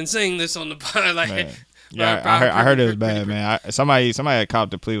laughing, because I've been saying this on the pod. Like, man. Yeah, I heard it was bad, man. Somebody had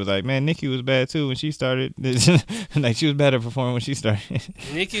copped the plea, was like, man, Nicki was bad too when she started. Like, she was bad at performing when she started.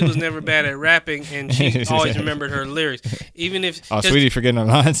 Nicki was never bad at rapping, and she always remembered her lyrics, even if. Oh, Sweetie forgetting her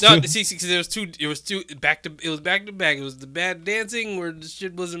lines no, too. See, because it was back to back. It was the bad dancing where the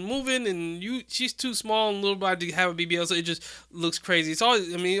shit wasn't moving, and she's too small and little body to have a BBL, so it just looks crazy. It's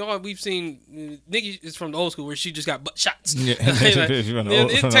always, I mean, all we've seen. Nicki is from the old school where she just got butt shots. Yeah.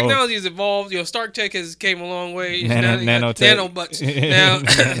 Technology has evolved. Stark Tech has came a long way. Nano butts. Now,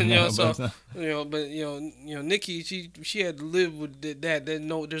 but Nicki, she had to live with that.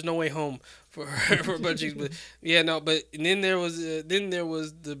 There's no way home for her for butt cheeks. But yeah, no. But and then there was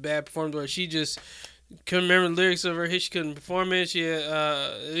the bad performance where she just couldn't remember the lyrics of her hit. She couldn't perform it. She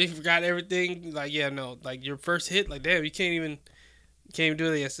forgot everything. Like, yeah, no. Like, your first hit, like, damn, you can't even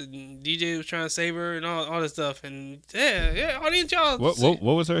do it. Yes, DJ was trying to save her and all this stuff, and audience, y'all. What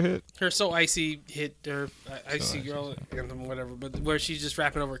was her hit? Her So Icy hit, her Icy Girl anthem, whatever. But where she's just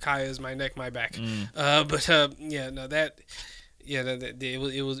rapping over Kaya's "My Neck, My Back." It was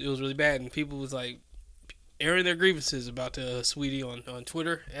really bad, and people was like airing their grievances about Sweetie on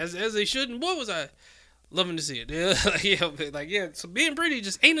Twitter, as they should. And what was I loving to see it? So being pretty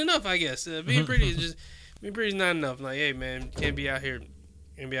just ain't enough, I guess. Being pretty is just. Being pretty is not enough. Like, hey man, can't be out here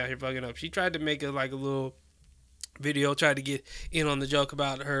fucking up. She tried to make a little video, tried to get in on the joke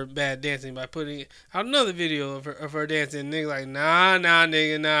about her bad dancing by putting out another video of her dancing. Nigga like, nah,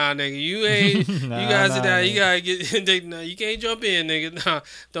 nigga, you ain't, you guys are down, you gotta get, nah, you can't jump in, nigga, nah,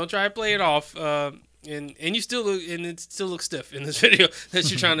 don't try to play it off, and you still look, and it still looks stiff in this video that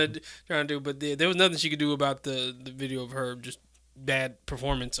you're trying to do, but there was nothing she could do about the video of her just bad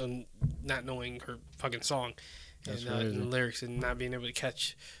performance on not knowing her fucking song and the lyrics and not being able to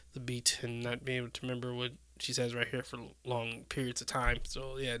catch the beat and not being able to remember what she says right here for long periods of time.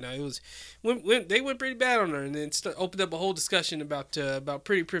 So yeah, no, it was they went pretty bad on her, and then opened up a whole discussion about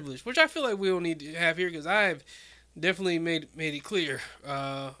pretty privilege, which I feel like we don't need to have here because I've definitely made it clear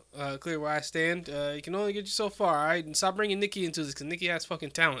clear where I stand. You can only get you so far. All right, and stop bringing Nikki into this because Nikki has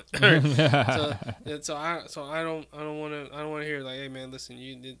fucking talent. so I don't want to hear like, hey man, listen,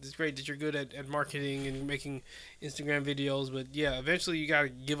 it's great that you're good at marketing and making Instagram videos, but yeah, eventually you gotta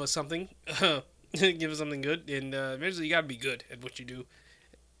give us something. Give us something good, and eventually you gotta be good at what you do.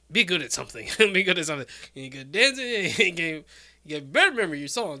 Be good at something. Be good at something. You good dancing. You better remember your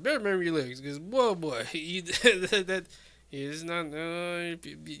songs. Better remember your lyrics, because boy, it's not. You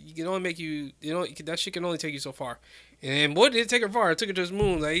can only make you. That shit can only take you so far. And boy, did it take her far. It took her to the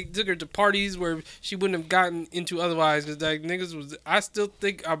moon. Like, it took her to parties where she wouldn't have gotten into otherwise. Because like niggas was. I still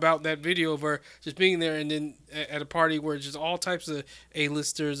think about that video of her just being there, and then at a party where just all types of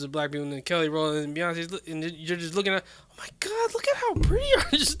A-listers of black people, and Kelly Rowland and Beyonce, and you're just looking at. Oh my God! Look at how pretty you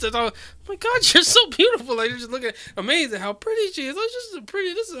are. Just oh my God, you're so beautiful. Like, you're just looking amazing how pretty she is. This is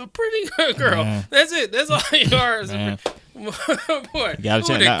a pretty girl. Man. That's it. That's all you are. Boy, you gotta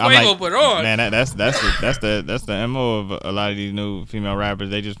check that. Like, put on. Man, that's the MO of a lot of these new female rappers.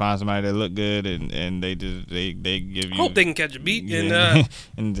 They just find somebody that look good, and they give you. Hope they can catch a beat, yeah,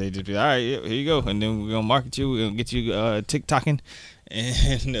 and they just be all right. Here you go, and then we're gonna market you. We're gonna get you TikToking,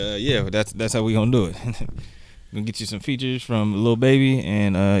 and yeah, that's how we gonna do it. Gonna get you some features from Lil Baby,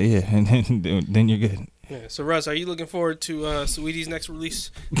 and yeah, and then you're good. Yeah. So Russ, are you looking forward to Saweetie's next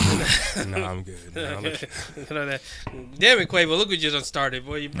release? No, I'm good. Damn it, Quavo! Look what you done started,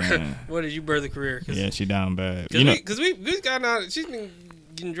 boy. What did you birth a career? Yeah, she down bad. Because we've gotten out. She's been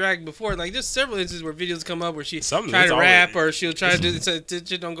getting dragged before. Like, there's several instances where videos come up where she try to rap or she'll try to do it.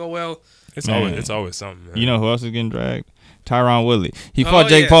 Shit don't go well. It's always something. Man. You know who else is getting dragged? Tyron Woodley. He fought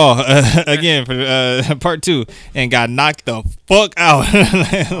Jake Paul again for part 2 and got knocked the fuck out.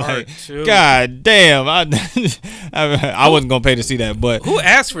 Like, God damn. I wasn't going to pay to see that. But who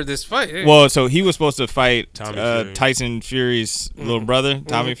asked for this fight? Hey. Well, so he was supposed to fight Tyson Fury's little brother,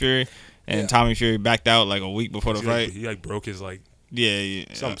 Tommy Fury. And Tommy Fury backed out like a week before the fight. He broke his Yeah.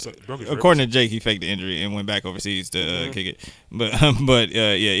 According to Jake, he faked the injury and went back overseas to kick it. But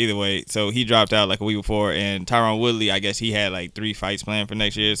yeah, either way, so he dropped out like a week before. And Tyron Woodley, I guess he had like 3 fights planned for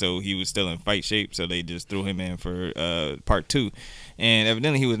next year, so he was still in fight shape. So they just threw him in for part 2. And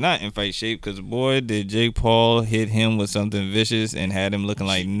evidently he was not in fight shape because, boy, did Jake Paul hit him with something vicious and had him looking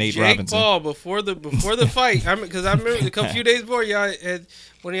like Nate Robinson. Jake Paul before the fight, because I remember a few days before y'all had.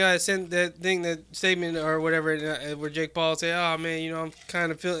 When y'all sent that statement or whatever, where Jake Paul said, "Oh man, I'm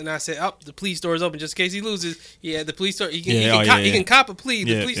kind of feeling," and I said, "Oh, the police store is open just in case he loses." Yeah, the police store. He can cop a plea.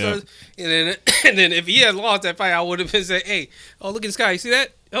 The police store, and then if he had lost that fight, I would have been saying, "Hey, oh look at the sky, you see that?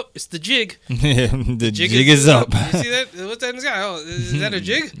 Oh, it's the jig. the jig is up. You see that? What's that in the sky? Oh, is that a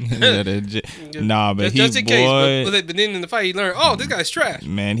jig? Nah, but just in case. But then in the fight, he learned, oh, this guy's trash.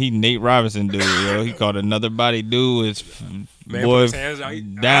 Man, he Nate Robinson dude. Yo, he caught another body dude. Man, boy put his hands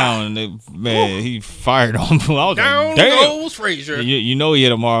down. Man, he fired on him. I was down like, damn. Goes Frazier. You know he hit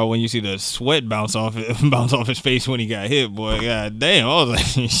tomorrow when you see the sweat bounce off his face when he got hit, boy. God damn. I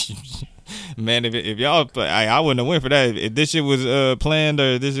was like, man, if y'all, I wouldn't have went for that. If this shit was planned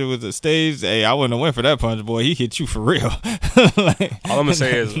or this shit was a stage, hey, I wouldn't have went for that punch, boy. He hit you for real. Like, all I'm gonna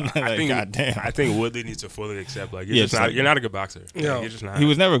say is, I think Woodley needs to fully accept, like, you're not a good boxer. No. You're just not. He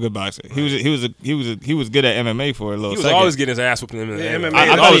was never a good boxer. He was good at MMA for a little. He was second. always getting his ass whooped in MMA.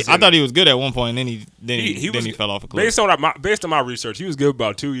 I thought he was good at one point, and then he fell off a cliff. Based on my research, he was good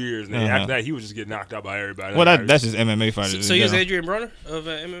about 2 years, and then after that, he was just getting knocked out by everybody. Well, that's just MMA fighters. So he was Adrian Broner of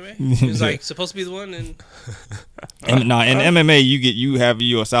MMA. He was like supposed to be the one, and in MMA you have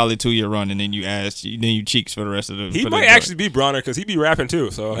a solid 2-year run, and then you cheeks for the rest of the. He might actually be Bronner because he be rapping too.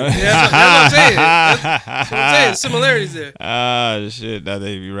 So that's what I'm saying. That's what I'm saying. Similarities there. Shit! Now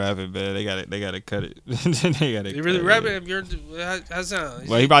they be rapping, man. They got to cut it. They got to. You really rapping? How's that?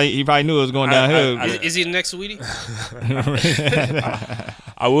 Well, he probably knew it was going downhill. Is he the next Saweetie?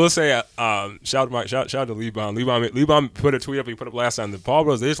 I will say, shout out to Lee Bond. Lee Bond put a tweet up he put up last time. The Paul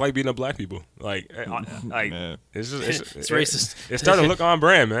Bros, they just like beating up black people. Like it's racist. It's starting to look on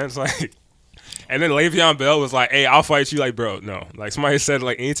brand, man. It's like. And then Le'Veon Bell was like, "Hey, I'll fight you." Like, bro, no. Like somebody said,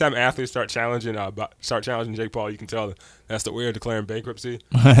 like anytime athletes start challenging Jake Paul, you can tell that's the way of declaring bankruptcy.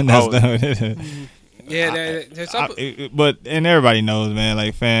 But everybody knows, man.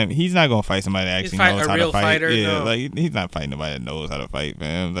 Like, fam, he's not gonna fight somebody that actually knows how to fight. Fighter, yeah, no. like he's not fighting nobody that knows how to fight,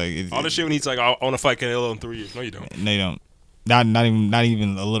 man. Like all the shit when he's like, "I want to fight Canelo in 3 years." No, you don't. No, you don't. Not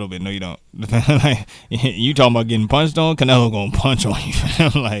even a little bit. No, you don't. Like, you talking about getting punched on? Canelo gonna punch on you,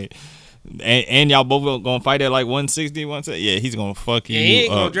 fam. Like. And y'all both gonna fight at like 160, 170. Yeah, he's gonna fuck you. He ain't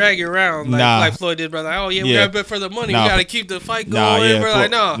gonna drag you around like Floyd did, brother. Like, oh yeah, we got a bit for the money. We gotta keep the fight going.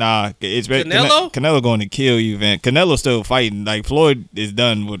 It's Canelo. Canelo going to kill you, man. Canelo's still fighting. Like Floyd is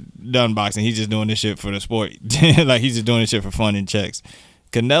done boxing. He's just doing this shit for the sport. Like he's just doing this shit for fun and checks.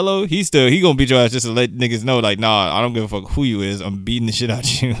 Canelo, he gonna beat your ass just to let niggas know, like, nah, I don't give a fuck who you is. I'm beating the shit out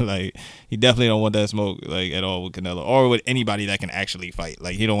of you. Like, he definitely don't want that smoke, like, at all with Canelo or with anybody that can actually fight.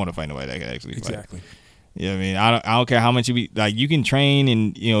 Like, he don't want to fight nobody that can actually fight. Exactly. Yeah, I mean, I don't care how much you be. Like, you can train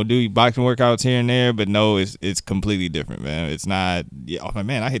and do boxing workouts here and there, but no, it's completely different, man. It's not. Yeah, oh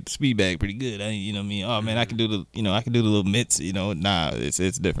man, I hit the speed bag pretty good. You know what I mean? Oh man, I can do the little mitts. Nah,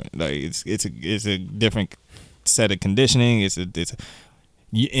 it's different. Like, it's a different set of conditioning.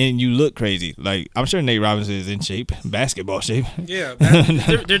 And you look crazy. Like, I'm sure Nate Robinson is in shape, basketball shape. Yeah,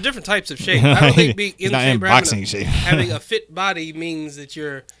 there are different types of shape. I don't think being in shape, boxing shape. Having a fit body means that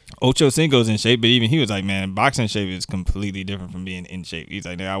you're. Ocho Cinco's in shape, but even he was like, man, boxing shape is completely different from being in shape. He's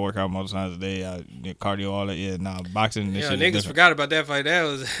like, I work out multiple times a day, I cardio, all that. Yeah, boxing. This shit niggas forgot about that fight. That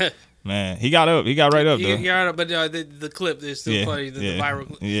was. Man, he got up. He got right up, though. He got up, but the clip is still funny. The viral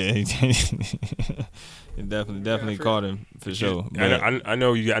clip. Yeah, it definitely caught him for sure. I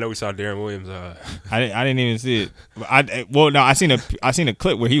know we saw Darren Williams. I didn't even see it. I seen a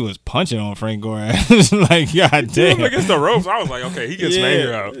clip where he was punching on Frank Gore. Like, god damn, against the ropes. I was like, okay, he gets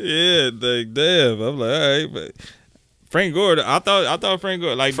Manger out. Yeah, like damn. I'm like, all right, but Frank Gore, I thought Frank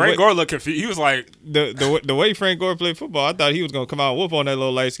Gore, like, Frank Gore looked confused. He was like, the way Frank Gore played football, I thought he was gonna come out and whoop on that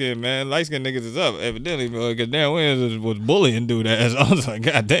little light skin man. Light skin niggas is up evidently, because Darren Williams was bullying dude ass. I was like,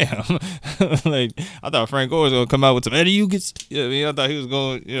 god damn. Like, I thought Frank Gore was gonna come out with some Eddie Hughes. Yeah, I mean, I thought he was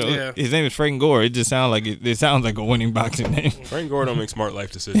going. His name is Frank Gore. It just sounds like it sounds like a winning boxing name. Frank Gore don't make smart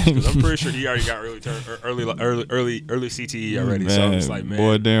life decisions, because I'm pretty sure he already got early CTE already. Man, so it's like, man,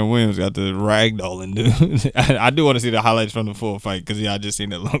 boy, Darren Williams got the ragdolling dude. I do want to see the highlights from the full fight, because I just seen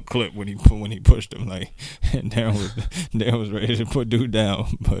that little clip when he pushed him, like, and Darren was ready to put dude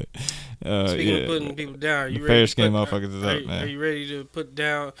down. But speaking of putting people down, you fair skin motherfuckers is up, man. Are you ready to put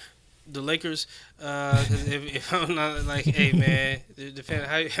down the Lakers? Because if I'm not like, hey man, the fan,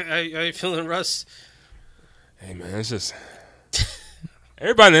 how you feeling, Russ? Hey man, it's just.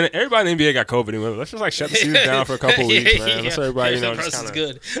 Everybody in the NBA got COVID anyway. Let's just shut the season down for a couple weeks, man. Let's everybody, just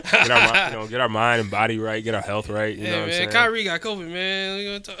kind of get our mind and body right, get our health right. You know what I'm saying? Kyrie got COVID, man. We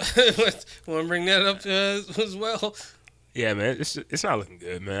want to bring that up as well. Yeah, man. It's not looking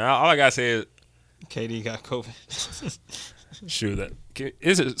good, man. All I gotta say is KD got COVID. Sure,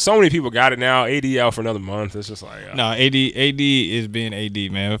 so many people got it now. AD out for another month. It's just like no. AD is being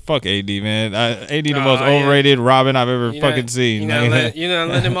AD, man. Fuck AD, man. AD the most overrated Robin I've ever fucking seen. You're not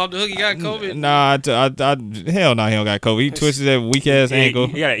letting him off the hook. He got COVID. Nah, hell no, he don't got COVID. He twisted that weak ass ankle.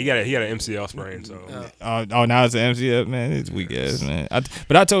 He got an MCL sprain. So now it's an MCL, man. It's weak ass, man.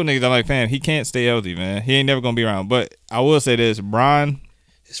 But I told niggas, I'm like, fam, he can't stay healthy, man. He ain't never gonna be around. But I will say this, Bron.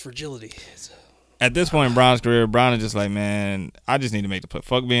 His fragility. At this point in Bron's career, Bron is just like, man, I just need to make the play.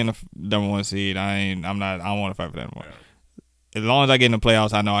 Fuck being the number one seed. I don't want to fight for that anymore. As long as I get in the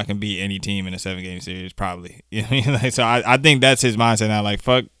playoffs, I know I can beat any team in a 7-game series, probably. You know what I mean? Like, so I think that's his mindset now. Like,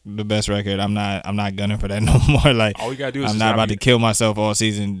 fuck the best record. I'm not gunning for that no more. Like, all we gotta do is I'm not about to kill myself all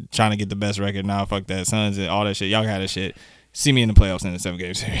season trying to get the best record. Now, fuck that. Suns and all that shit. Y'all got that shit. See me in the playoffs in the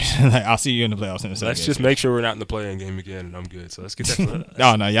 7-game series. Like, I'll see you in the playoffs in the 7-game Let's just make sure we're not in the play-in game again, and I'm good. So let's get that.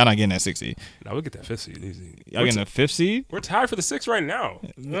 No, y'all not getting that 6th seed. No, we'll get that 5th seed easy. Y'all getting the 5th seed? We're tied for the 6th right now.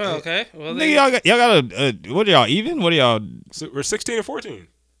 Well, okay. Well, nigga, y'all got what are y'all even? What are y'all? So we're 16 and 14.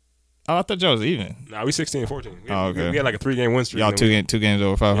 Oh, I thought y'all was even. Nah, we 16 and 14. Okay. We had like a 3-game win streak. Y'all two games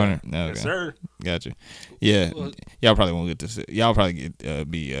over 500. Yeah. No, yes, sir. Gotcha. Yeah, y'all probably won't get to. Y'all probably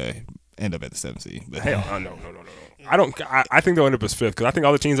end up at the 7th seed. But hell, no. I think they'll end up as fifth because I think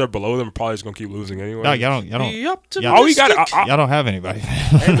all the teams that are below them are probably just gonna keep losing anyway. No, y'all don't. Y'all don't have anybody.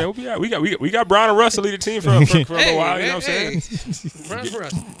 Hey man, we got Brown and Russ to lead the team for a little while. You know what I'm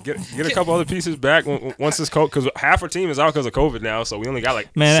saying? Get a couple other pieces back once this COVID, because half our team is out because of COVID now, so we only got like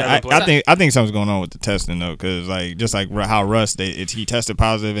 7 players. I think something's going on with the testing though, because like just like how Russ he tested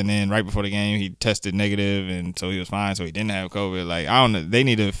positive and then right before the game he tested negative and so he was fine, so he didn't have COVID. Like I don't know, they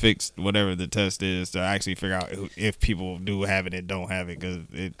need to fix whatever the test is to actually figure out if people do have it and don't have it, because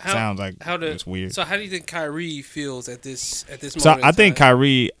it sounds like it's weird. So how do you think Kyrie feels at this moment? So I think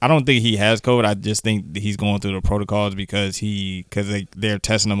Kyrie, I don't think he has COVID. I just think he's going through the protocols because they're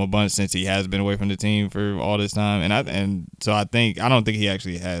testing him a bunch since he has been away from the team for all this time, and so I don't think he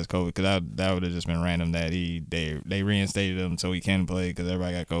actually has COVID, because that would have just been random that they reinstated him so he can play because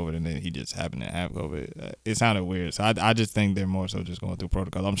everybody got COVID and then he just happened to have COVID. It sounded weird, so I just think they're more so just going through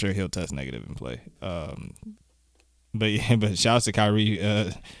protocols. I'm sure he'll test negative and play. But shouts to Kyrie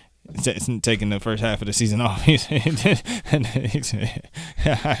taking the first half of the season off.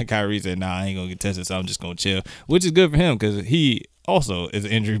 Kyrie said, "Nah, I ain't gonna get tested, so I'm just gonna chill," which is good for him because he also is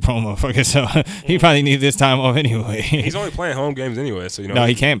an injury prone motherfucker, so he probably needs this time off anyway. He's only playing home games anyway, so no,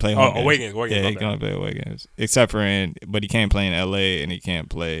 he can't play home games. Away games. Yeah, he can only play away games, except for but he can't play in LA and he can't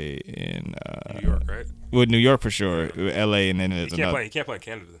play in New York, right? With New York for sure, LA, and then there's another. He can't play in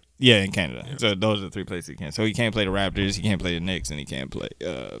Canada. Yeah, in Canada. Yeah. So those are the 3 places he can. So he can't play the Raptors, he can't play the Knicks, and he can't play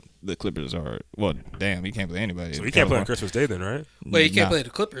the Clippers. He can't play anybody. So he can't play on Christmas Day then, right? Wait, he can't play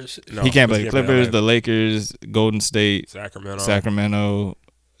the Clippers. No, he can't play the Clippers, the Lakers, Golden State, Sacramento.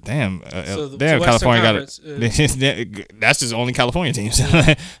 Damn, California got it. That's just only California teams.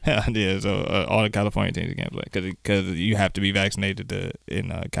 Yeah, so all the California teams can't play because you have to be vaccinated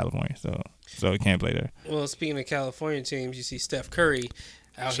in California. So he can't play there. Well, speaking of California teams, you see Steph Curry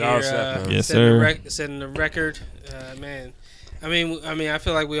out here yes, sir. setting the record. Man, I mean, I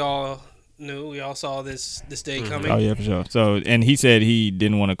feel like we all knew, we all saw this day coming. Oh yeah, for sure. So, and he said he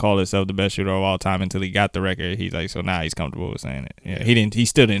didn't want to call himself the best shooter of all time until he got the record. He's like, so now he's comfortable with saying it. Yeah, he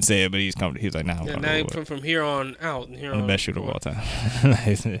still didn't say it, but he's comfortable. He's like, nah, I'm comfortable. Now from here on out, I'm the best shooter of all time.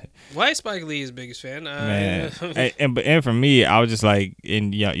 Why is Spike Lee his biggest fan? Man, and for me, I was just like,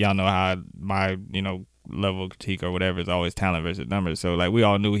 and y'all know how my level of critique or whatever is always talent versus numbers. So like we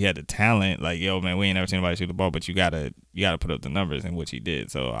all knew he had the talent. Like, yo man, we ain't never seen anybody shoot the ball, but you gotta put up the numbers, in which he did.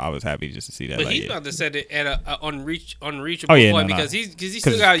 So I was happy just to see that. But he's about to set it at a unreachable point because he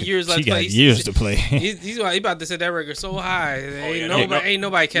still got years left to play. Years to play. He's about to set that record so high. Ain't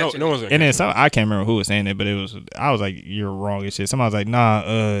nobody catching. No one's and then I can't remember who was saying it, but I was like, you're wrong and shit. Somebody was like, nah,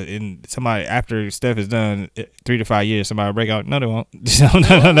 and somebody after Steph is done 3 to 5 years, somebody will break out. No, they won't.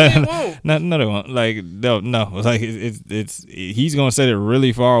 No, they won't. Like no, like it's he's gonna set it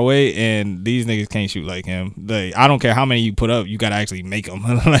really far away, and these niggas can't shoot like him. Like I don't care how many you put up, you gotta actually make them.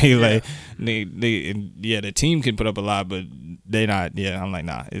 The team can put up a lot, but they not. Yeah, I'm like,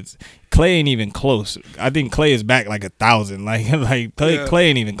 nah, it's Clay ain't even close. I think Clay is back like 1,000. Like Clay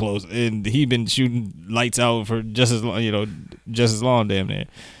ain't even close, and he been shooting lights out for just as long, damn near.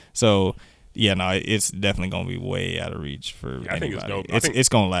 So. Yeah, no, it's definitely gonna be way out of reach for anybody. I think it's dope. It's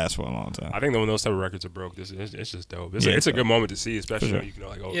gonna last for a long time. I think that when those type of records are broke, it's just dope. It's a good moment to see, especially when you know,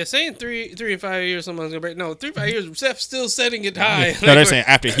 like, oh yeah, saying 3 and 5 years someone's gonna break. No, 3 to 5 years, Steph's still setting it high. No, they're saying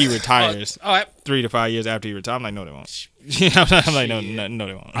after he retires. 3 to 5 years after he retires. I'm like, no, they won't. I'm like, no,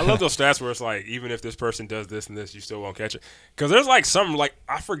 they won't. I love those stats where it's like, even if this person does this and this, you still won't catch it. Because there's like something like,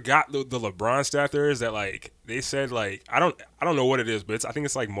 I forgot the LeBron stat there is that like they said like I don't know what it is, but I think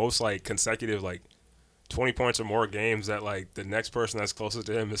it's like most like consecutive like 20 points or more games that like the next person that's closest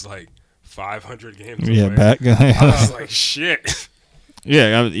to him is like 500 games. Yeah, away. back. I was like, shit.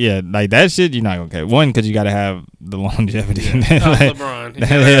 Yeah, like that shit you're not gonna catch. One, because you gotta have the longevity.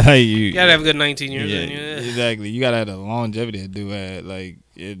 LeBron, you gotta have a good 19 years. Yeah, exactly. You gotta have the longevity to do that. Like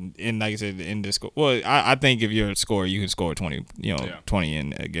in like I said, in the score. Well, I think if you're a scorer, you can score 20. 20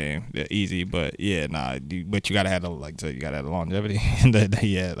 in a game, easy. But yeah, nah. But you gotta have you gotta have the longevity.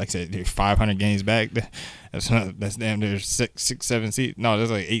 Yeah, like I said, 500 games back. That's damn near 6, 7 seasons. No, that's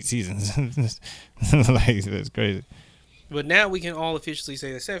like 8 seasons. Like that's crazy. But now we can all officially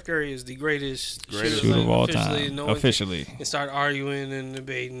say that Steph Curry is the greatest shooter of all time. Officially. And start arguing and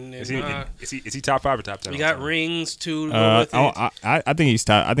debating. And, is he top 5 or top 10? We got rings too to go with it. I think he's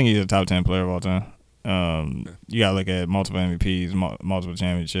top. I think he's a top 10 player of all time. You gotta look at multiple MVPs, multiple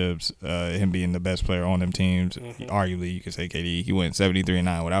championships. Him being the best player on them teams. Arguably, you could say KD. He went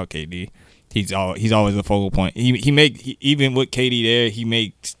 73-9 without KD. He's always a focal point. Even with KD there, he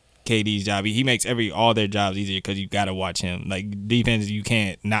makes KD's job. He makes all their jobs easier because you got to watch him. Like defense, you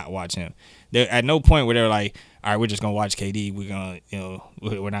can't not watch him. At no point where they're like, all right, we're just gonna watch KD. We're gonna,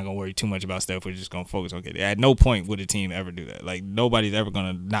 we're not gonna worry too much about Steph. We're just gonna focus on KD. At no point would a team ever do that. Like nobody's ever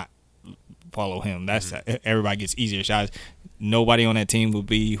gonna not follow him. That's everybody gets easier shots. Nobody on that team will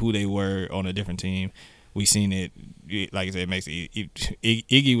be who they were on a different team. We seen it. Like I said, it makes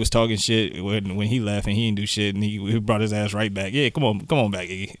Iggy was talking shit when he left and he didn't do shit, and he brought his ass right back. Yeah, come on back,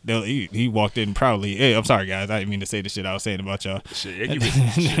 Iggy. He walked in proudly. Hey, I'm sorry guys, I didn't mean to say the shit I was saying about y'all. Shit,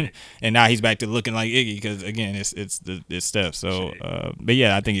 Iggy and now he's back to looking like Iggy because again, it's Steph. So, but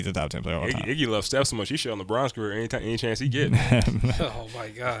yeah, I think he's a top 10 player all time. Iggy loves Steph so much he shit on LeBron's career any chance he get. Oh my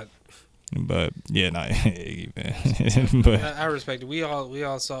God. But yeah, Iggy, man. But I respect it. We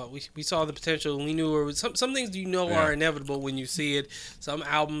all saw we saw the potential. We knew there was some things are inevitable when you see it. Some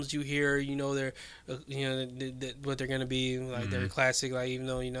albums you hear, they're what they're gonna be like. They're classic. Like even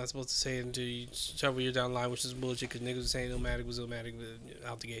though you're not supposed to say it until several years down the line, which is bullshit because niggas was saying Illmatic was Illmatic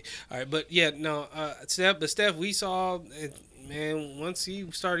out the gate. All right, but yeah, no, Steph, we saw, man. Once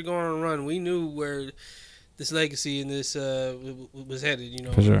he started going on a run, we knew where this legacy and this was headed,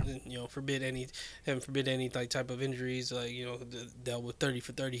 For sure. Forbid any like type of injuries, like dealt with 30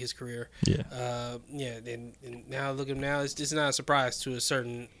 for 30 his career. Yeah. And now look at him now. It's not a surprise to a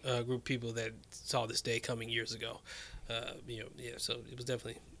certain group of people that saw this day coming years ago. So it was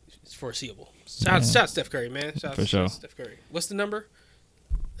definitely foreseeable. Shout out Steph Curry, man. Shout out to Steph Curry. What's the number?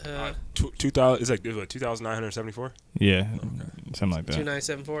 2000. It's like 2,974. Yeah, something like that.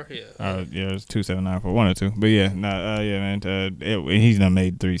 2974. Yeah. Yeah, it's 2794, 1 or 2. But yeah, yeah, man. He's done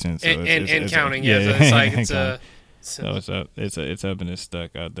made 3 cents. So it's counting. Yeah, so it's like it's So it's up and it's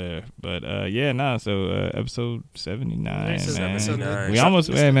stuck out there. But So episode 79, man. Episode 79. We almost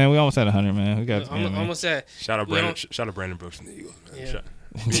had 100, man. We got almost at. Shout out Brandon Brooks from the Eagles, man. Yeah.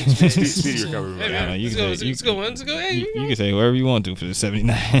 Speedy recovery. Hey, man, let's go. Hey, you can say whatever you want to for the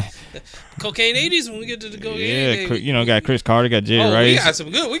 79. Cocaine 80s when we get to the cocaine. Yeah, got Chris Carter, got Jerry Rice.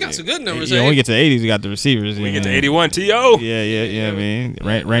 We got some good numbers. When we get to the 80s, we got the receivers. We get to 81 T.O. Yeah. I mean,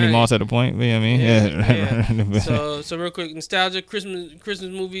 Randy Moss at a point. You know what I mean? Yeah. So real quick, nostalgia, Christmas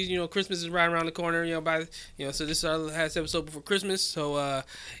movies. Christmas is right around the corner. So this is our last episode before Christmas. So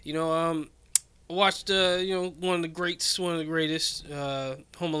watched one of the greatest,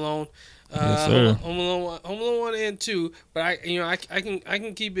 Home Alone. Yes, sir. Home Alone 1 and 2, but I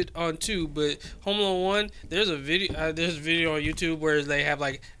can keep it on 2. But Home Alone 1, there's a video on YouTube where they have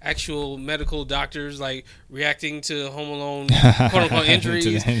like actual medical doctors like reacting to Home Alone quote unquote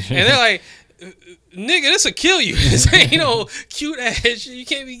injuries, and they're like, nigga, this'll kill you. This ain't cute ass shit. You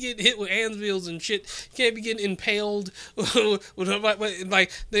can't be getting hit with anvils and shit. You can't be getting impaled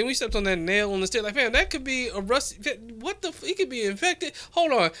like then we stepped on that nail on the stair. Like, fam, that could be a rusty. What the? It could be infected.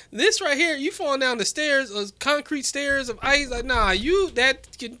 Hold on, this right here, you falling down the stairs, concrete stairs of ice. Like, nah, that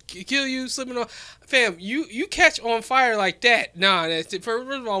could kill you slipping on. Fam, you catch on fire like that. Nah, first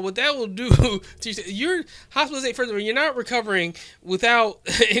of all, what that will do to your hospitalization. First of all, you're not recovering without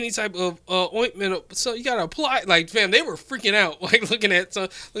any type of ointment. So you gotta apply. Like, fam, they were freaking out. Like looking at some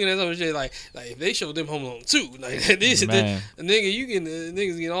shit. Like if they showed them Home Alone 2, like this, nigga, you can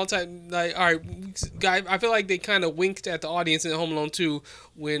niggas get all type. Like, all right, guy. I feel like they kind of winked at the audience in Home Alone 2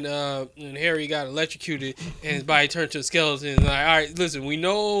 when Harry got electrocuted and his body turned to a skeleton. Like, all right, listen, we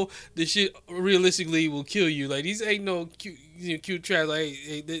know this shit realistically will kill you. Like, these ain't no cute trash. Like,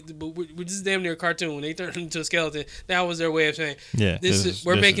 but we're just damn near a cartoon. When they turn into a skeleton, that was their way of saying,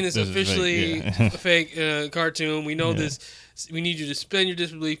 we're making this officially a fake cartoon. We know this. We need you to suspend your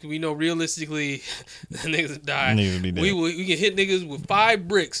disbelief. We know realistically niggas die. We can hit niggas with 5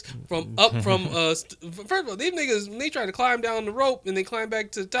 bricks from first of all, these niggas, when they tried to climb down the rope and they climbed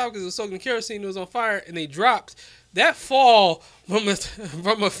back to the top because it was soaking kerosene, it was on fire, and they dropped. That fall from a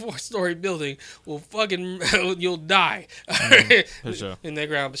 4-story building will fucking you'll die for sure. In that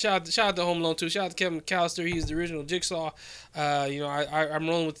ground. But shout out to Home Alone 2. Shout out to Kevin McAllister. He's the original Jigsaw. I'm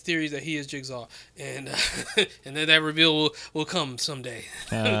rolling with the theories that he is Jigsaw, and and then that reveal will come someday.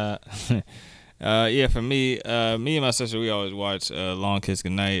 For me and my sister, we always watch Long Kiss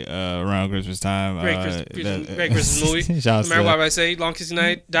Goodnight around Christmas time. Great Christmas movie. Remember what I say? Long Kiss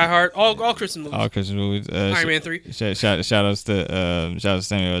Goodnight, Die Hard, all Christmas movies. All Christmas movies. Iron Man 3. Shout outs to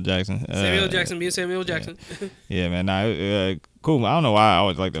Samuel L. Jackson. Samuel L. Jackson being Samuel L. Jackson. Yeah, man. Cool. I don't know why I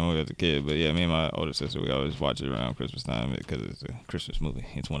always liked that movie as a kid, but yeah, me and my older sister, we always watch it around Christmas time because it's a Christmas movie.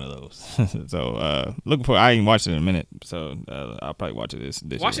 It's one of those. So looking for. I ain't watched it in a minute, so I'll probably watch it this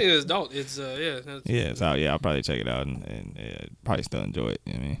Watching year. it as adult, it's So I'll probably check it out and probably still enjoy it.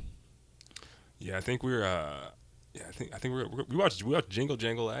 You know what I mean? Yeah, I think we're. I think we watched Jingle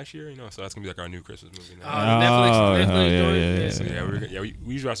Jangle last year, so that's gonna be like our new Christmas movie now. Netflix. So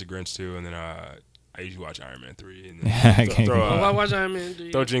we usually watch The Grinch too, and then I usually watch Iron Man 3 and I can't throw, Oh, I watch Iron Man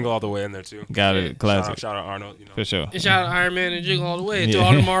 3. throw Jingle All the Way in there too. Got it. Classic. Shout out Arnold. You know. For sure. And shout out Iron Man and Jingle All the Way. Yeah. To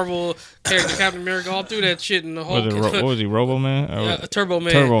all the Marvel characters, Captain America, all through that shit and the whole. What was he, Robo Man? Turbo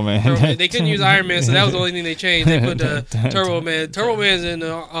Man. Turbo Man. They couldn't use Iron Man, so that was the only thing they changed. They put Turbo Man. Turbo Man's in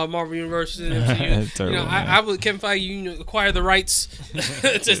the Marvel Universe. In the MCU. Turbo You know, Man. I would Kevin Feige acquire the rights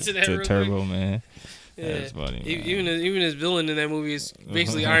to that. real Turbo quick. Man. Yeah. That's funny. Man. Even his villain in that movie is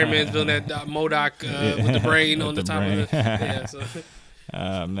basically Iron Man's villain, that MODOK with the brain With on the the top brain. of it. Yeah, so.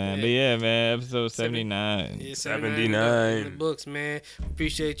 Man. Yeah. But yeah, man, episode 79. Yeah, 79. in the books, man.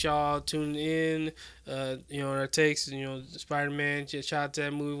 Appreciate y'all tuning in. On our takes. Spider-Man. Just shout out to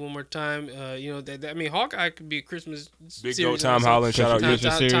that movie one more time. I mean, Hawkeye could be a Christmas Big series. Go Tom Holland. Shout out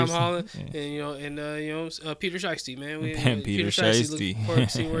Christmas you. series. Tom Holland, Yeah. and Peter Shiesty, man. Peter Shiesty. Shiesty. Look forward to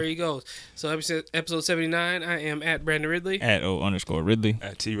see where he goes. So episode 79. I am at Brandon Ridley. At @O_Ridley.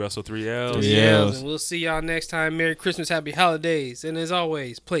 At T Russell 3Ls. Yeah. And we'll see y'all next time. Merry Christmas, Happy Holidays, and as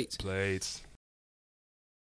always, plates. Plates.